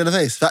feel like... Bang in the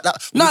face.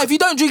 No, if you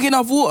don't drink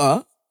enough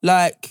water,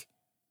 like...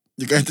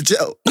 You're going to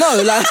jail.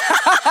 No, like...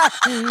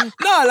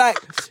 no, like...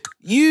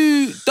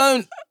 You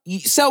don't...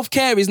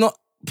 Self-care is not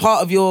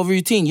part of your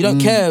routine. You don't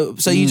care,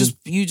 so you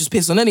just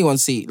piss on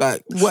anyone's seat.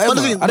 Like, whatever.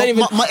 I don't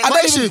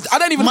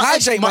even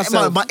hydrate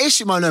myself. My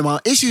issue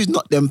is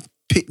not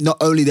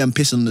only them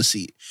piss on the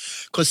seat.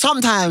 Because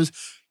sometimes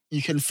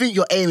you can think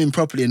you're aiming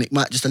properly and it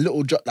might just a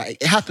little drop. Like,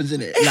 it happens,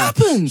 innit? It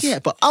happens. Yeah,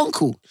 but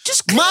uncle,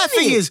 just clean my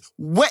thing it. is,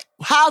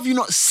 how have you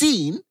not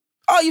seen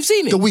Oh, you've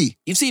seen it? the wee?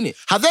 You've seen it?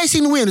 Have they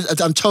seen the wee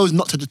and chose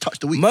not to touch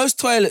the wee? Most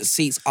toilet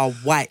seats are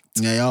white.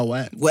 Yeah, they are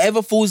white.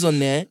 Whatever falls on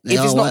there, They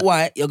if it's are not white.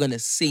 white, you're going to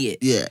see it.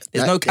 Yeah.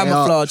 There's no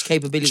camouflage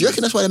capability. Do you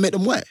reckon that's why they make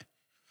them white?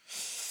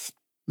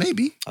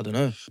 Maybe. I don't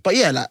know. But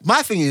yeah, like,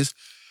 my thing is,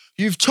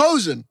 you've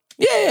chosen.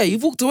 Yeah,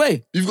 you've walked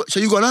away. You've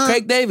gone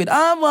Craig David,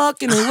 I'm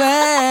walking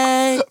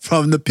away.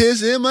 from the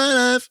piss in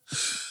my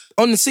life.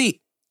 On the seat.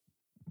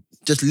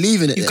 Just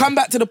leaving it You there. come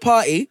back to the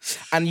party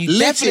and you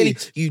Literally.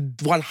 definitely, you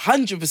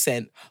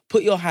 100%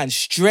 put your hand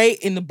straight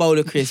in the bowl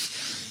of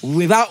crisps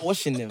without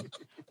washing them.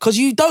 Because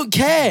you don't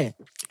care.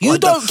 You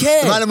don't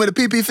care. The man with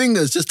the PP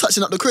fingers just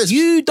touching up the crisp.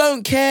 You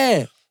don't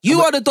care. You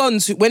are the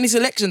dons who, when it's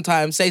election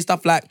time, say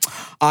stuff like,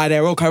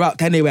 they're all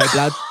corrupt anyway,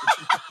 blood.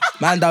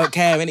 Man don't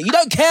care, innit? You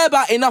don't care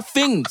about enough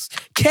things.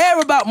 Care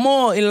about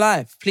more in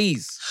life,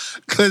 please.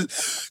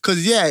 Cause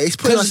yeah, it's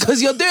putting us,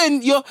 Because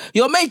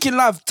you're making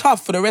life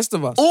tough for the rest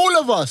of us. all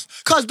of us.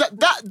 Cause that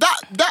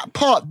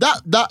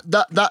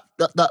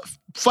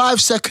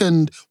 5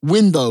 second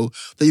window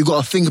that you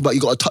got to think about,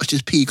 you got to touch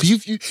this pee. Cause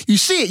you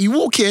see it, you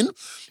walk in.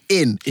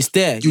 It's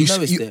there. You know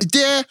it's there.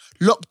 There,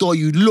 locked door,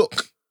 you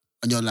look,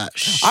 and you're like,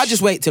 shh. I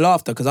just wait till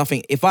after because I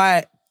think if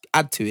I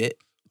add to it,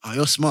 Oh,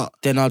 you're smart.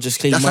 then I'll just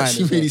clean That's mine.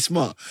 actually as well. really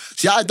smart.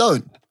 See, I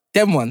don't.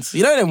 Them ones.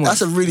 You know them ones?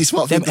 That's a really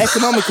smart thing. Them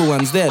economical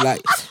ones there.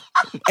 Like,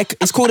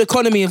 it's called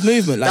economy of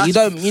movement. Like, you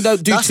don't do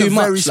that's too a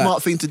much. very like,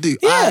 smart thing to do.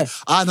 Yeah.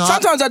 I know.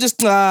 Sometimes I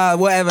just,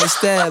 whatever, it's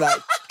there. Like,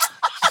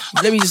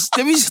 let me just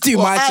do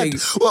my thing.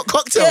 What,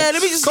 cocktail? Yeah,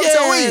 let me just,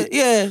 cocktail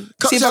yeah. See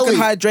if I Cocktail can weed.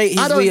 hydrate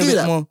I his don't wee a do bit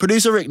that. more.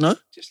 Producer Rick, no?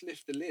 Just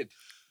lift the lid.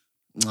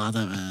 No, I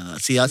don't.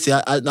 See,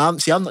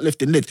 I'm not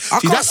lifting lids. I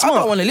See, can't- that's I smart.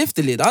 don't want to lift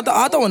the lid. I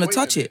don't want to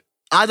touch it.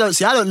 I don't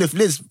lift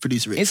lids,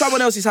 Producer Rick. In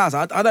someone else's house,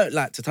 I don't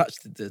like to touch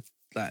the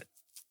like,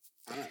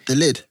 The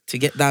lid. to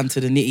get down to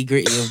the nitty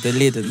gritty of the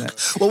lid and that.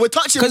 Well, we're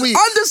touching Because weed.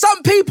 under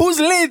some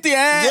people's lid,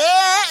 Yeah,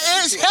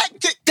 it's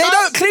hectic. they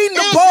don't clean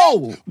the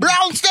bowl.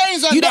 Brown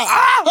stains on You don't,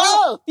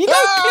 that. you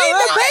don't clean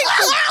the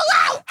basin.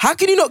 How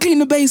can you not clean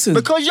the basin?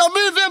 Because you're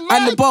moving,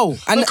 man. And the bowl.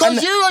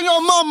 Because you and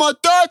your mum are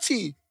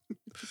dirty.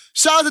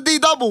 Shout out to D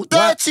Double.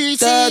 Dirty.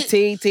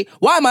 Dirty.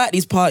 Why am I at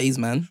these parties,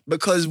 man?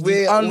 Because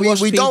we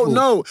Unwashed don't people.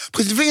 know.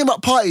 Because the thing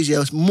about parties,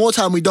 yeah, it's more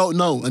time we don't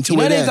know until You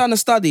know we're they've there. done a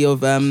study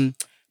of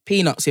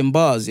peanuts in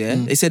bars, yeah?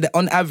 They said that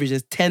on average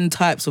there's 10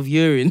 types of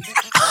urine.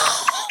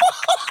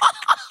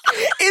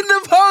 In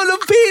the bowl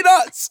of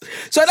peanuts.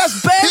 So that's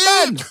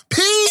bare, man.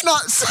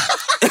 Peanuts.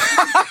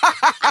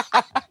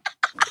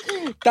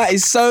 That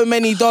is so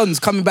many dons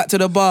coming back to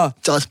the bar.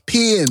 Just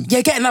peeing.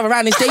 Yeah, get another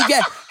round instead.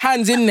 Yeah,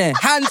 hands in there.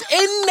 Hands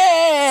in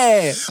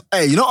there.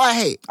 Hey, you know what I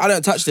hate? I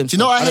don't touch them. Do you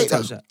know what I hate? don't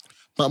touch though? that.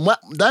 But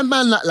that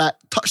man that like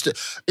touched it.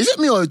 Is it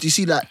me or do you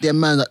see like them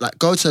man that like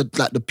go to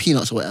like the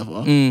peanuts or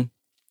whatever?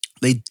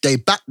 They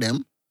back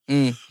them.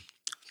 Then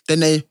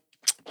they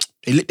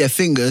lick their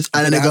fingers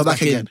and then they go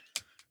back again.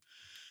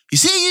 You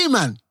see you,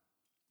 man.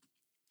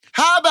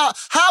 How about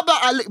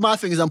I lick my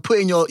fingers and put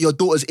in your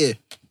daughter's ear?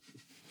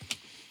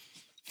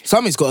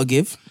 Something's got to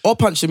give. Or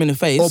punch them in the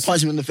face. Or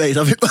punch him in the face.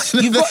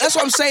 That's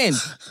what I'm saying.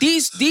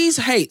 These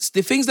hates,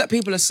 the things that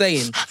people are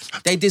saying,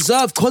 they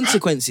deserve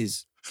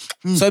consequences.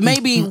 So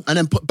maybe and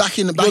then put back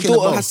in the your daughter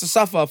bowl. has to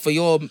suffer for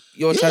your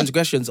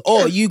transgressions,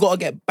 or you got to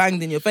get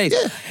banged in your face.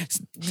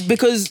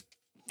 Because,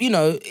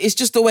 it's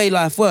just the way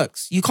life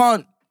works. You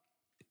can't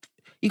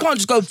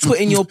just go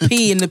putting your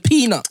pee in the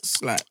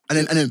peanuts. Like,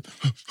 and then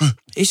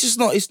it's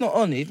not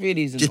on. It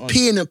really isn't just on.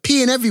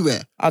 peeing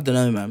everywhere. I don't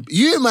know, man.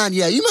 You man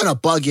are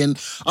bugging.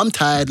 I'm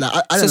tired. Like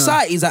I don't know.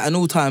 Society's at an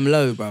all-time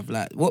low, bruv.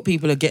 Like, what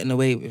people are getting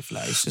away with,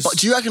 like, it's just... But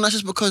do you reckon that's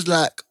just because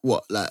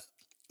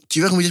do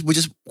you reckon we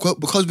just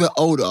because we're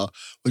older,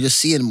 we're just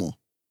seeing more?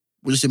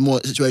 We're just in more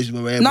situations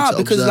where we're able to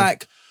because observe?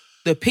 like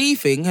the pee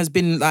thing has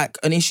been like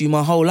an issue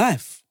my whole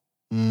life.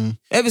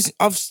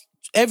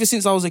 Ever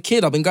since I was a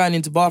kid, I've been going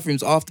into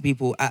bathrooms after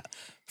people at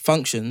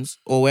functions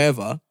or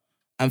wherever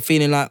and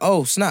feeling like,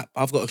 oh snap,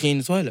 I've got to clean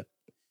the toilet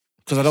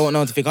because I don't want no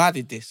one to think I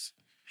did this.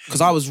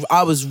 Because I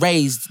was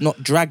raised,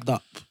 not dragged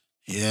up.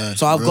 Yeah.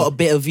 So I've got a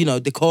bit of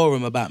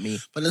decorum about me.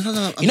 But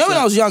when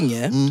I was young,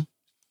 yeah.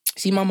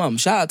 See my mum.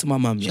 Shout out to my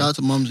mum. Yeah? Shout out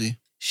to Mumsy.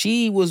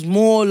 She was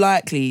more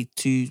likely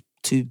to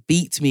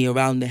beat me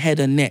around the head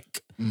and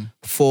neck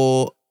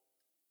for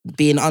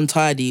being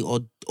untidy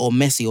or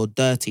messy or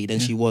dirty than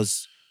she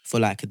was for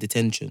like a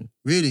detention.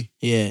 Really?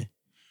 Yeah.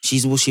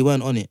 She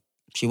weren't on it.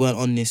 She weren't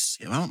on this.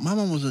 Yeah, my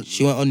mum wasn't.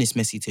 She weren't on this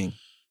messy thing.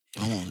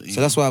 My mum wasn't.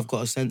 So that's why I've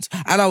got a sense.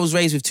 And I was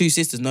raised with 2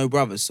 sisters, no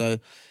brothers. So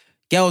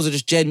girls are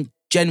just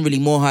generally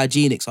more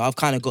hygienic. So I've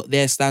kind of got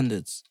their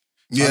standards.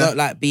 So I don't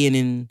like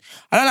being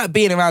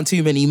around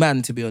too many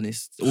men, to be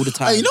honest, all the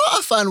time. Hey, you know what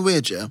I find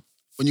weird, yeah?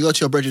 When you go to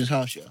your brethren's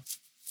house, yeah,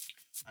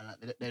 and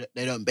like,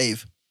 they don't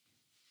bathe.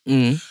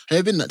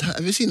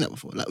 Have you seen that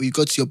before? Like, you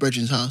go to your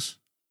brethren's house,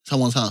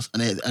 someone's house,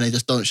 and they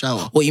just don't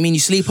shower. What, you mean you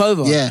sleep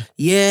over? Yeah.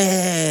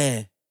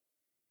 Yeah.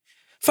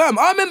 Fam,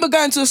 I remember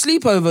going to a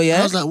sleepover, yeah?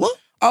 I was like, what?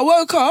 I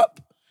woke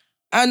up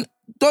and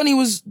Donnie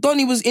was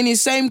in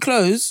his same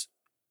clothes,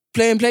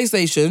 playing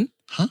PlayStation,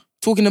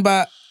 talking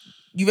about,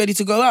 you ready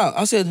to go out?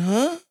 I said,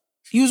 huh?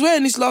 He was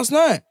wearing this last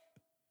night.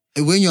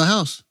 Hey, we're in your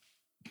house.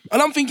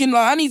 And I'm thinking,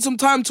 like, I need some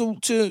time to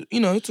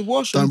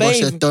wash and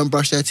bathe. Don't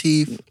brush their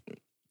teeth.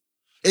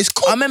 It's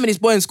cool. I remember this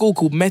boy in school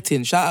called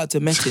Metin. Shout out to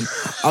Metin.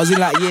 I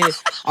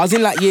was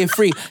in like year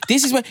 3.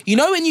 This is when, you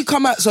know, when you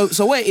come out, so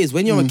what it is,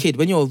 when you're a kid,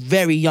 when you're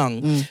very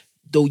young,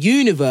 the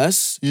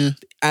universe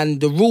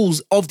and the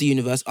rules of the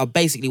universe are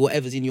basically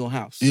whatever's in your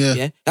house.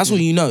 Yeah. That's all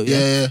you know.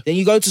 Yeah. Then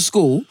you go to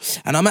school,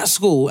 and I'm at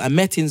school, and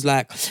Metin's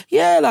like,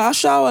 yeah, like I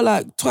shower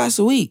like twice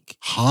a week.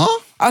 Huh?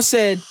 I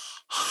said,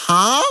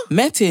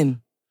 Metin,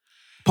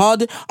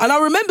 pardon? And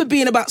I remember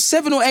being about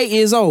 7 or 8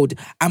 years old,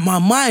 and my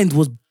mind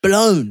was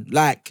blown.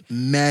 Like,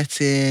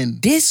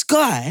 Metin. This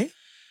guy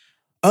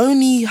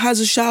only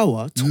has a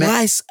shower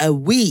twice a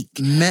week.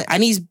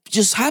 And he's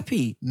just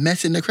happy.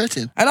 Metin the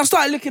cretin. And I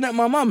started looking at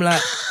my mum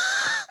like,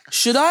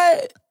 should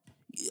I...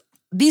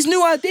 These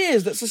new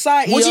ideas that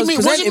society What do you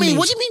mean? What do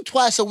you mean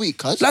twice a week,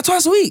 cuz? Like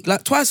twice a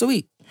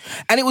week.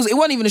 And it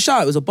wasn't even a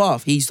shower, it was a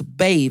bath. He used to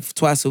bathe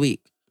twice a week.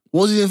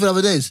 What was he doing for the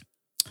other days?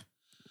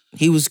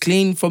 He was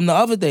clean from the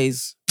other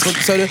days.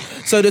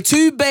 So the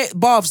 2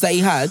 baths that he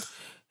had,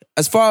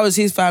 as far as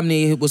his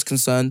family was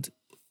concerned,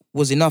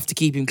 was enough to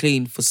keep him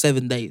clean for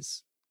 7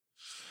 days.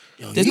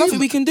 There's nothing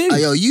we can do.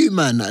 Yo, you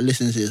man that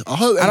listens to this, I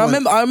hope.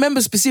 And I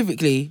remember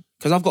specifically,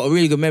 because I've got a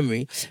really good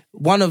memory,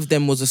 one of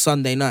them was a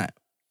Sunday night.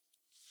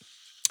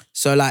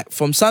 So like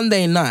from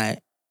Sunday night,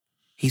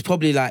 he's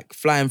probably like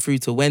flying through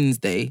to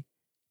Wednesday,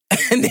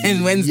 and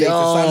then Wednesday to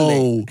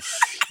Sunday.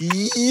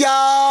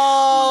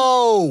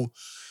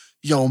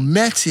 Yo,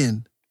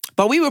 Metin.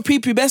 But we were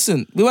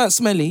prepubescent. We weren't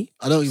smelly.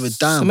 I don't give a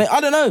damn.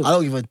 I don't know. I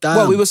don't give a damn.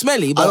 Well, we were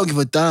smelly, but I don't give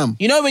a damn.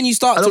 You know when you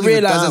start to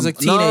realise as a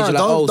teenager,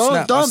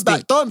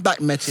 don't back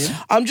Metin.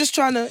 I'm just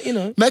trying to,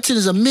 Metin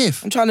is a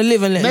myth. I'm trying to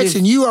live and let Metin,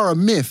 live. you are a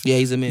myth. Yeah,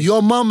 he's a myth.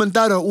 Your mum and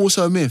dad are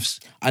also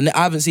myths. I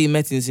haven't seen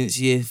Metin since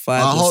year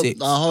 5 or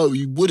 6. I hope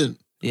you wouldn't.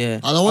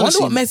 Yeah. I wonder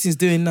what Metin's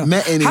doing now.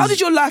 Metin How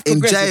did your life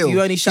progress in jail. if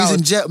you only showered? He's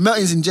in jail.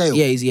 Metin's in jail.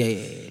 Yeah,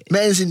 yeah.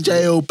 Metin's in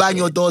jail. Bang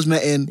your doors,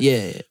 Metin.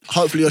 Yeah.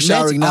 Hopefully you're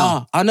showering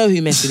now. I know who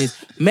Metin is.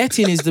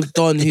 Metin is the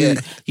don who,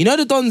 you know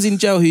the dons in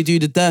jail who do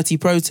the dirty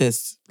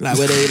protests? Like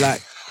where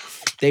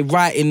they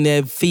write in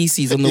their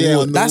feces on the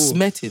wall. That's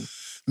Metin.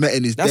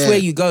 Metin is That's where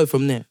you go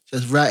from there.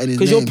 Just writing his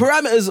name. Because your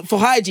parameters for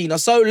hygiene are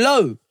so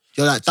low.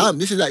 You're like, damn,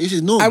 this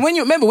is normal. And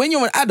when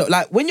you're an adult,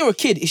 like when you're a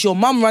kid, it's your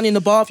mum running the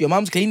bath, your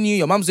mum's cleaning you,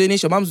 your mum's doing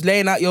this, your mum's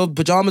laying out your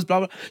pajamas, blah,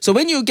 blah. So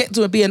when you get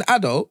to be an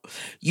adult,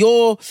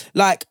 you're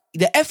like,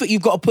 the effort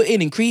you've got to put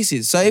in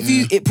increases. So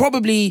it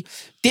probably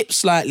dips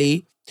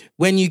slightly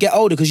when you get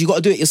older because you got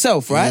to do it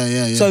yourself, right?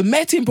 Yeah. So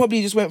Metin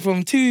probably just went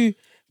from 2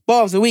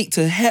 baths a week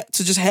to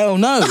just hell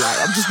no. Like,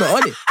 I'm just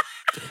not on it.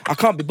 I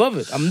can't be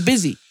bothered. I'm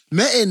busy.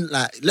 Metin,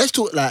 like, let's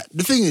talk, like,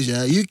 the thing is,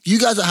 yeah, you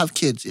guys that have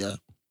kids, yeah,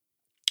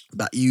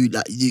 that you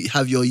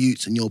have your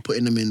youths and you're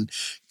putting them in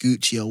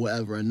Gucci or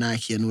whatever and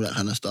Nike and all that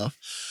kind of stuff.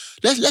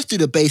 Let's do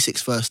the basics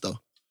first though.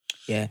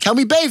 Yeah. Can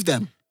we bathe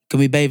them?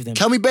 Can we bathe them?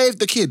 Can we bathe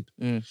the kid?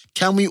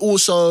 Can we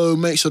also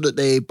make sure that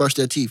they brush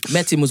their teeth?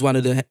 Metin was one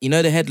of the,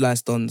 the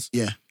headlights dons?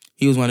 Yeah.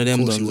 He was one of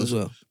them dons as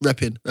well.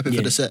 Repping for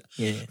the set.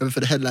 Yeah. Repping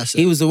for the headlights set.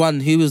 He was the one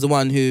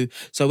who,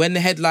 so when the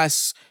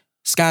headlights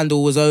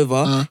scandal was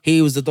over,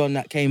 he was the don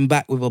that came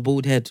back with a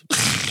bald head.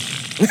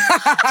 he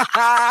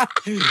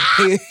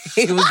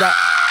was that.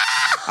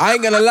 I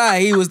ain't gonna lie,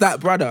 he was that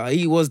brother.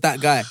 He was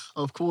that guy.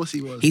 Of course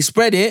he was. He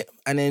spread it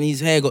and then his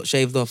hair got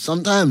shaved off.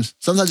 Sometimes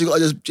you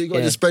gotta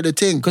just spread the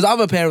thing. Because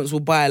other parents will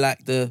buy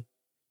like the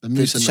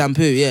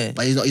shampoo, yeah.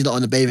 But he's not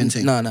on the bathing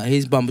thing. No,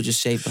 his bum would just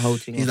shave the whole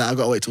thing He's off. like, I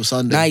gotta wait till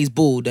Sunday. Now he's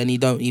bald and he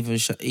don't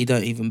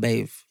even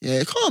bathe.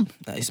 Yeah, calm.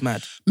 That is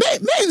mad.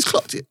 Metin's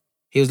clocked it.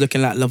 He was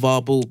looking like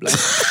LeVar Ball. Like.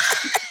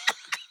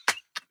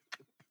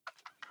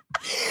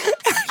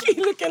 He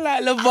looking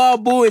like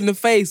LeVar Ball in the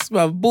face,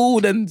 bruv.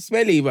 Bald and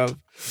smelly, bruv.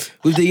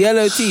 With the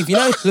yellow teeth. You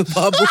know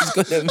LeVar Ball's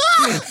got them.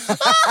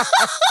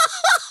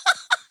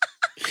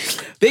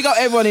 Big up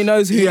everyone who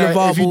knows who LeVar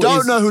Ball is. If you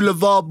don't know who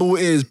LeVar Ball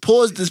is,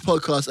 pause this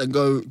podcast and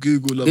go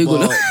Google LeVar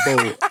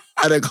Ball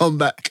and then come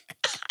back.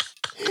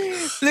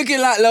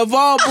 Looking like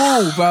LeVar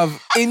Ball, bruv.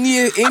 In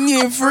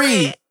year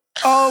 3.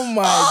 Oh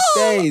my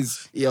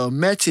days. Yo,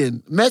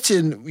 Metin,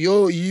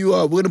 you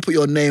are. We're gonna put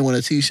your name on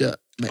a t-shirt.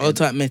 I'll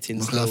type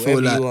Metin. I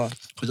feel like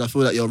because I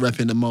feel like you're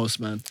repping the most,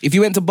 man. If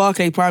you went to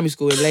Barclay Primary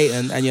School in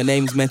Leighton and your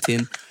name's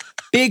Metin,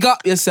 big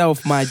up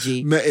yourself, my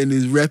G. Metin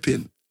is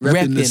repping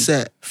the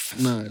set.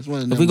 No, it's one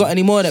of them. Have we got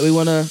any more that we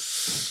want to...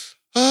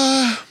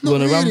 Not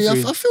really.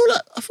 I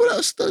feel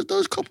like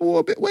those couple were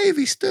a bit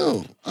wavy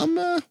still.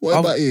 What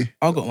about you?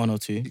 I've got one or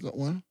two. You got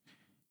one?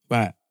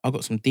 Right, I've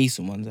got some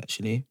decent ones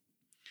actually.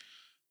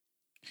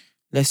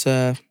 Let's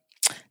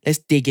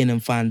dig in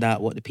and find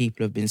out what the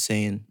people have been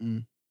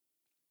saying.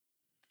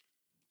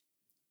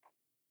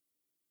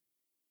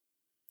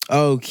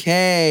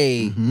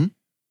 Okay.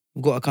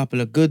 We've got a couple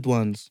of good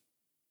ones.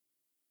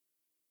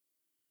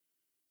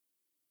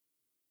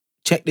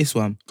 Check this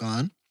one. Go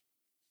on.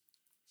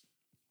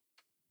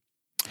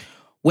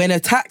 When a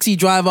taxi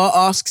driver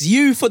asks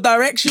you for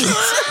directions.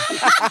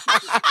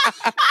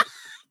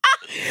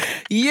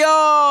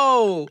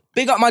 Yo!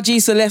 Big up my G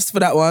Celeste for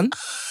that one.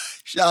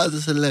 Shout out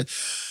to Celeste.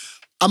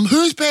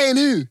 Who's paying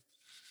who?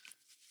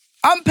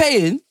 I'm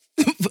paying.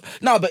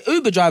 No, but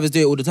Uber drivers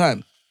do it all the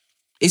time.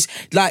 It's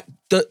like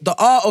the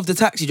art of the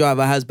taxi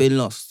driver has been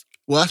lost.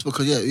 Well, that's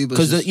because, Uber.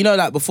 Because, you know,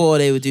 like before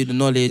they would do the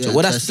knowledge.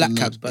 Well, that's black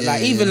cabs. But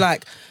even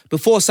like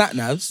before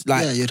sat-navs,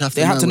 like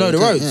they had to know the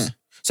roads. Yeah.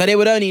 So they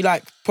would only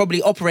like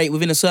probably operate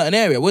within a certain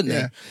area, wouldn't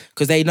they?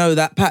 Because they know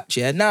that patch,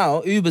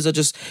 Now, Ubers are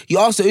just, you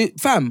ask the,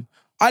 fam,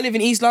 I live in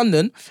East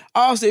London.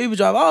 I asked the Uber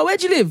driver, where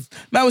do you live?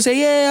 Man would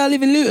say, I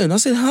live in Luton. I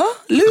said, huh?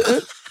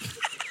 Luton?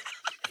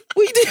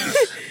 What you doing?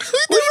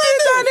 What you doing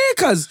down here,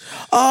 cuz?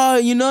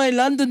 In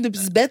London,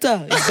 it's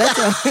better. It's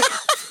better.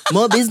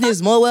 More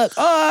business, more work.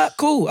 All right,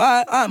 cool.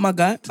 All right, my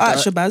guy. All right,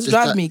 Shabazz,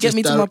 drive me. Get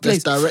me to my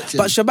place.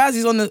 But Shabazz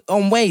is on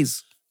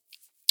Waze.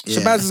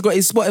 Shabazz has got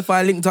his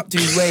Spotify linked up to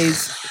his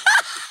Waze.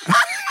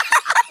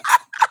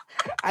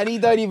 And he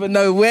don't even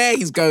know where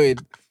he's going.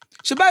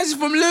 Shabazz is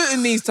from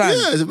Luton these times.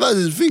 Yeah, Shabazz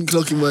is think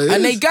clocking my ears.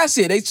 And they gas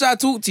it. They try to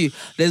talk to you.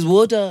 There's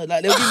water.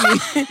 Like they'll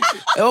give you,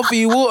 they offer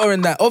you water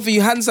and that. Offer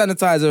you hand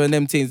sanitizer and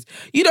them things.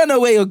 You don't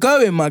know where you're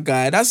going, my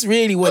guy. That's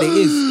really what it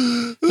is.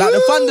 Like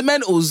the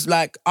fundamentals.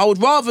 Like I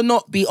would rather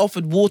not be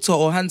offered water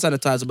or hand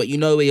sanitizer, but you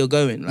know where you're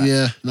going. Like,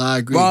 I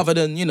agree. Rather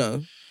than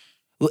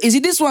well, is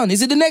it this one?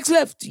 Is it the next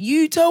left?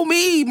 You tell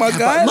me, my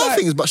guy. But my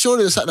thing is, but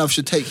surely the sat-nav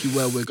should take you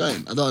where we're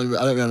going. I don't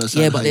really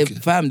understand. Yeah,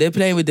 but they're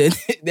playing with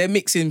they're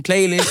mixing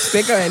playlists.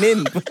 They're going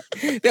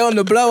in. They're on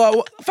the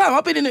blower. Fam,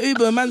 I've been in the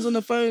Uber and man's on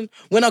the phone.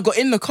 When I got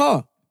in the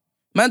car,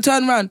 man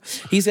turned around.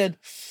 He said,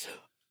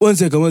 one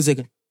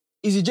second.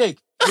 Is it Jake?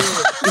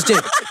 Yeah, it's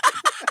Jake.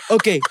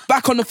 Okay,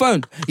 back on the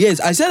phone. Yes,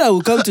 I said I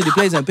will come to the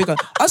place and pick up.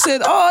 I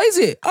said, is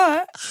it? All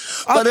right.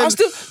 I'm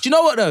still, do you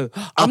know what though?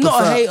 I'm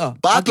not a hater.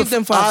 But I give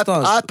them 5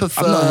 stars. I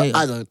prefer,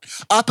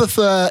 I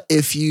prefer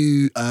if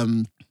you are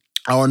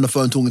on the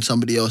phone talking to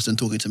somebody else than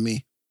talking to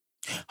me.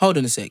 Hold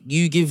on a sec.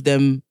 You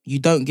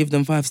don't give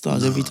them 5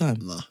 stars every time?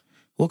 No.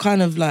 What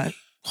kind of like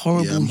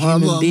horrible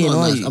human being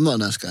are you? I'm not a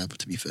nice guy, but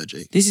to be fair,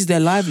 Jake. This is their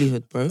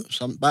livelihood, bro.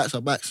 Some backs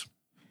are backs.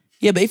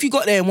 Yeah, but if you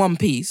got there in one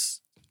piece...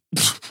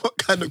 What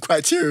kind of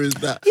criteria is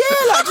that?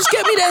 Yeah, like, just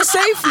get me there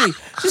safely.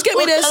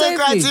 What kind of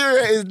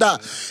criteria is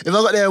that? If I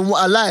got there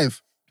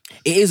alive?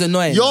 It is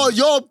annoying.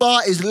 Your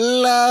bar is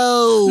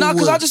low. No,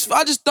 because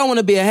I just don't want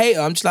to be a hater.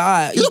 I'm just like, all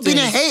right. You're not being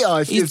a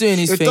hater. He's doing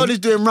his thing. If Donny's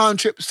doing round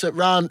trips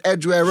around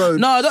Edgware Road.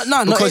 No.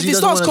 If it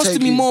starts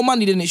costing me more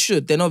money than it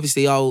should, then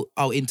obviously I'll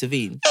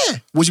intervene. Yeah.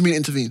 What do you mean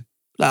intervene?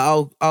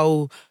 Like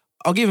I'll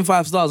give him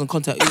 5 stars and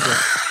contact Uber.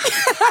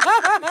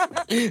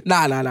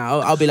 Nah.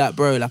 I'll be like,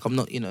 bro, like I'm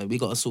not, we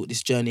got to sort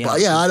this journey out.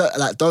 But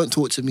yeah, don't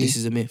talk to me. This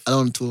is a myth. I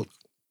don't want to talk.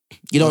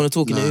 You don't want to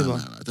talk in the Uber? No,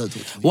 don't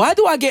talk to me. Why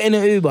do I get in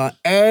an Uber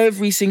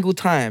every single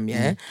time,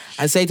 and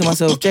say to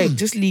myself, Jake,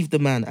 just leave the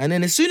man. And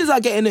then as soon as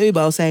I get in the Uber,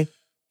 I'll say,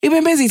 you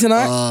been busy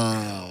tonight?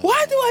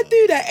 Why do I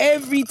do that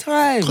every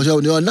time? Because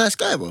you're a nice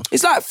guy, bro.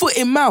 It's like foot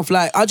in mouth.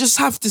 Like, I just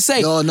have to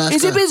say, you're a nice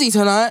is guy. it busy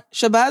tonight,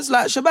 Shabazz?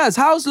 Like, Shabazz,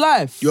 how's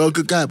life? You're a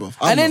good guy, bro.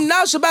 Then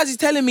now Shabazz is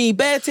telling me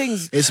bare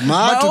things. It's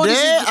mad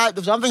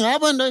today. Something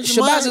happened.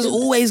 Shabazz has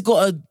always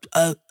got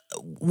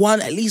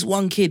at least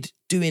one kid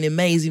doing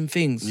amazing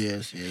things.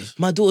 Yes.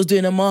 My daughter's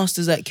doing a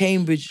master's at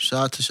Cambridge.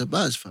 Shout out to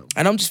Shabazz, fam.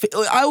 And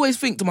I always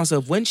think to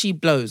myself, when she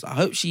blows, I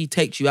hope she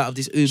takes you out of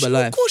this Uber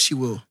life. Of course she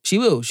will. She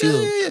will.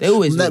 Yeah. They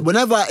always will.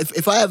 Whenever,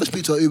 if I ever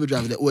speak to an Uber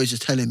driver, they're always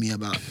just telling me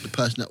about the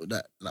person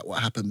that like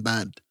what happened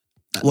bad.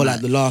 Like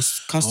the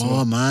last customer?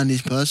 Oh man,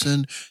 this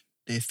person,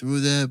 they threw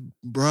their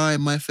bra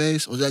in my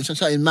face. Or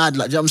something mad,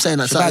 like, do you know what I'm saying?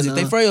 Like, Shabazz, if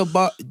they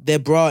throw their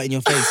bra in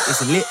your face,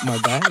 it's lit, my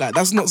guy. Like,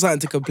 that's not something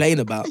to complain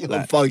about. You're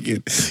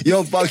bugging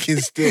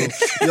still.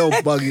 You're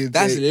bugging.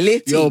 That's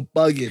litty. You're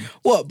bugging.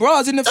 What,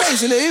 bras in the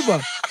face in the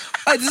Uber?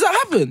 Hey, does that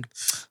happen?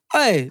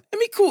 Hey, let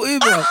me call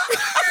Uber.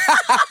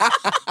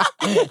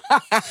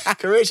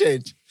 Career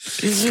change.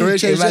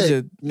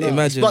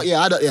 Imagine. But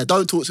yeah,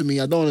 don't talk to me.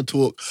 I don't want to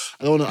talk.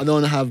 I don't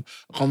want to have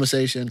a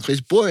conversation because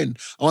it's boring.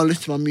 I want to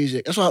listen to my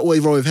music. That's why I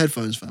always roll with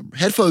headphones, fam.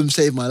 Headphones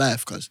save my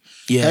life because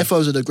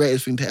headphones are the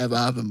greatest thing to ever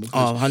happen.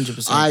 Because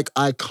 100%.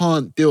 I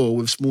can't deal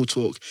with small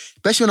talk,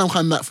 especially when I'm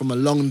coming back from a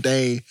long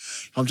day.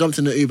 If I'm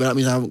jumping in the Uber, that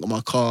means I haven't got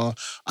my car.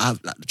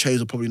 The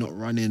trains are probably not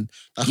running.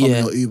 That's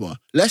probably not Uber.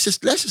 Let's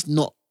just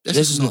not Let's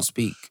just not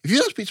speak. If you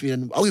don't speak to me,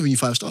 then I'll give you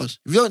 5 stars.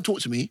 If you don't talk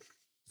to me,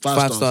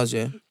 5 stars.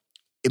 Yeah.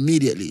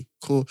 Immediately.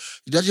 Cool.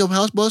 That's your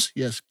house, boss?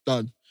 Yes,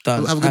 done.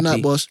 Done. Have a good Happy.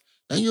 night, boss.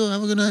 Thank you.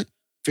 Have a good night.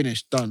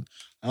 Finished. Done.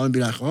 I want to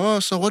be like, oh,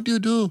 so what do you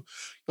do?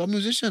 You're a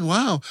musician.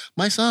 Wow.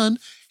 My son,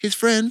 his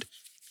friend,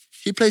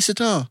 he plays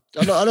sitar.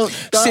 I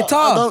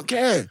don't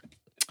care.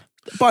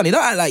 Barney,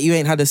 don't act like you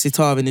ain't had a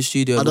sitar in the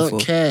studio before. I don't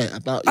care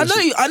about I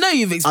know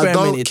you've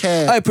experimented. I don't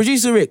care. Hey,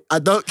 producer Rick. I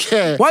don't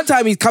care. One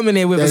time he's coming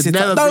in with There's a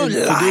sitar. Don't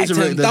lie to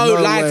him.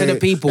 Don't lie to the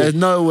people. There's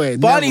no way.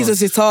 Barney's never. a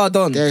sitar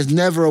don. There's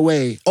never a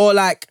way. Or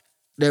like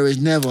there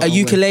is never a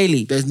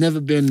ukulele. There's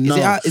never been no.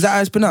 Is that how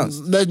it's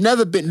pronounced? There's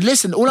never been.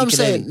 Listen, all I'm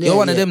Ukulele. saying. You're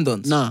one of them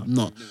dons. No, I'm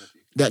not.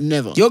 That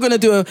never. You're gonna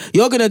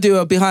do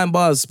a behind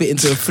bars spit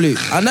into a flute.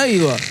 I know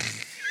you are.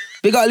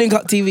 Big up Link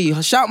Up TV.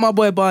 Shout my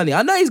boy Barney.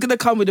 I know he's gonna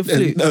come with a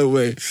flute. There's no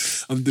way.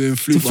 I'm doing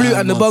flute. The flute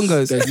and the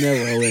bongos. There's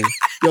never a way.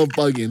 You're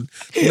bugging.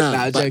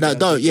 I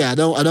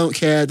don't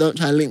care. Don't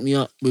try and link me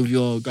up with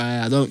your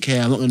guy. I don't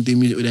care. I'm not gonna do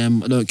music with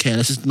them. I don't care.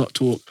 Let's just not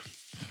talk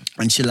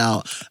and chill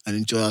out and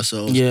enjoy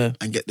ourselves. Yeah.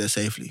 And get there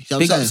safely. You know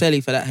Big up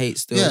Selly for that hate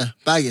still. Yeah,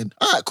 bagging.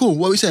 All right, cool.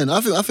 What are we saying? I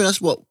think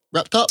that's what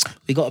wrapped up.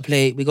 We gotta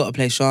play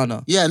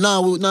Shana. Yeah,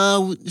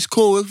 no, it's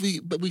cool.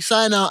 But we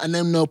sign out and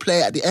then they'll play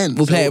it at the end.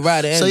 We'll play it right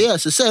at the end. So yeah,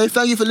 so say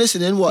thank you for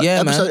listening.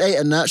 Episode 8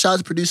 and that. Shout out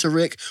to producer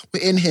Rick.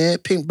 We're in here,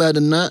 Pink Bird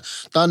and that.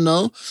 Don't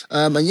know.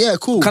 And yeah,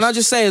 cool. Can I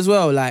just say as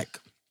well, like,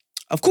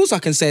 of course I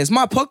can say it's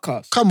my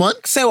podcast. Come on.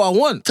 Say what I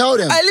want. Tell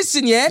them. Hey,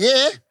 listen, yeah?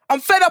 Yeah. I'm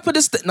fed up with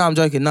this. No, I'm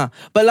joking, nah.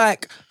 But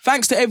like,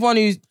 thanks to everyone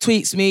who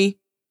tweets me,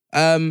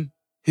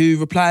 who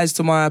replies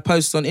to my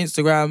posts on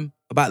Instagram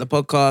about the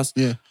podcast.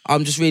 Yeah.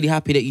 I'm just really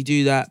happy that you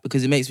do that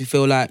because it makes me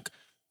feel like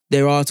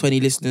there are 20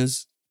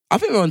 listeners. I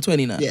think we're on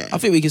 20 now. Yeah. I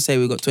think we can say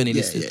we've got 20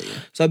 listeners. Yeah.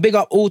 So big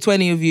up all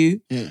 20 of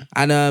you. Yeah.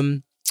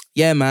 And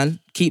yeah, man,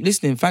 keep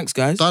listening. Thanks,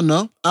 guys. Don't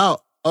know.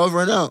 Out.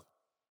 Over and out.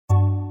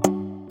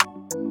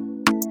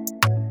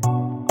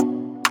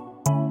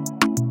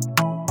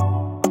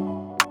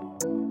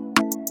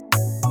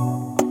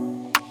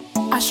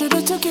 I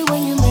should've took it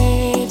when you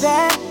made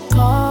that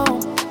call.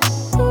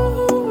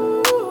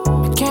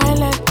 I can't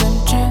let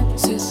them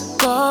chances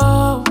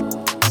go.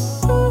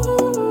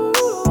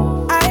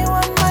 I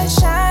want my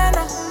shine,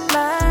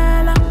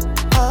 man.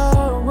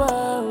 Oh,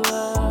 whoa,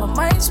 whoa. My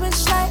mind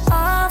switch like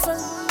off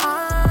and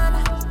on.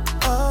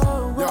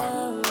 Oh,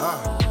 whoa.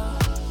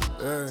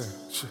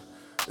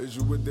 Is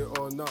you with it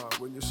or not?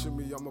 When you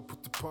shimmy, I'ma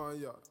put the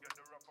pawn, yeah.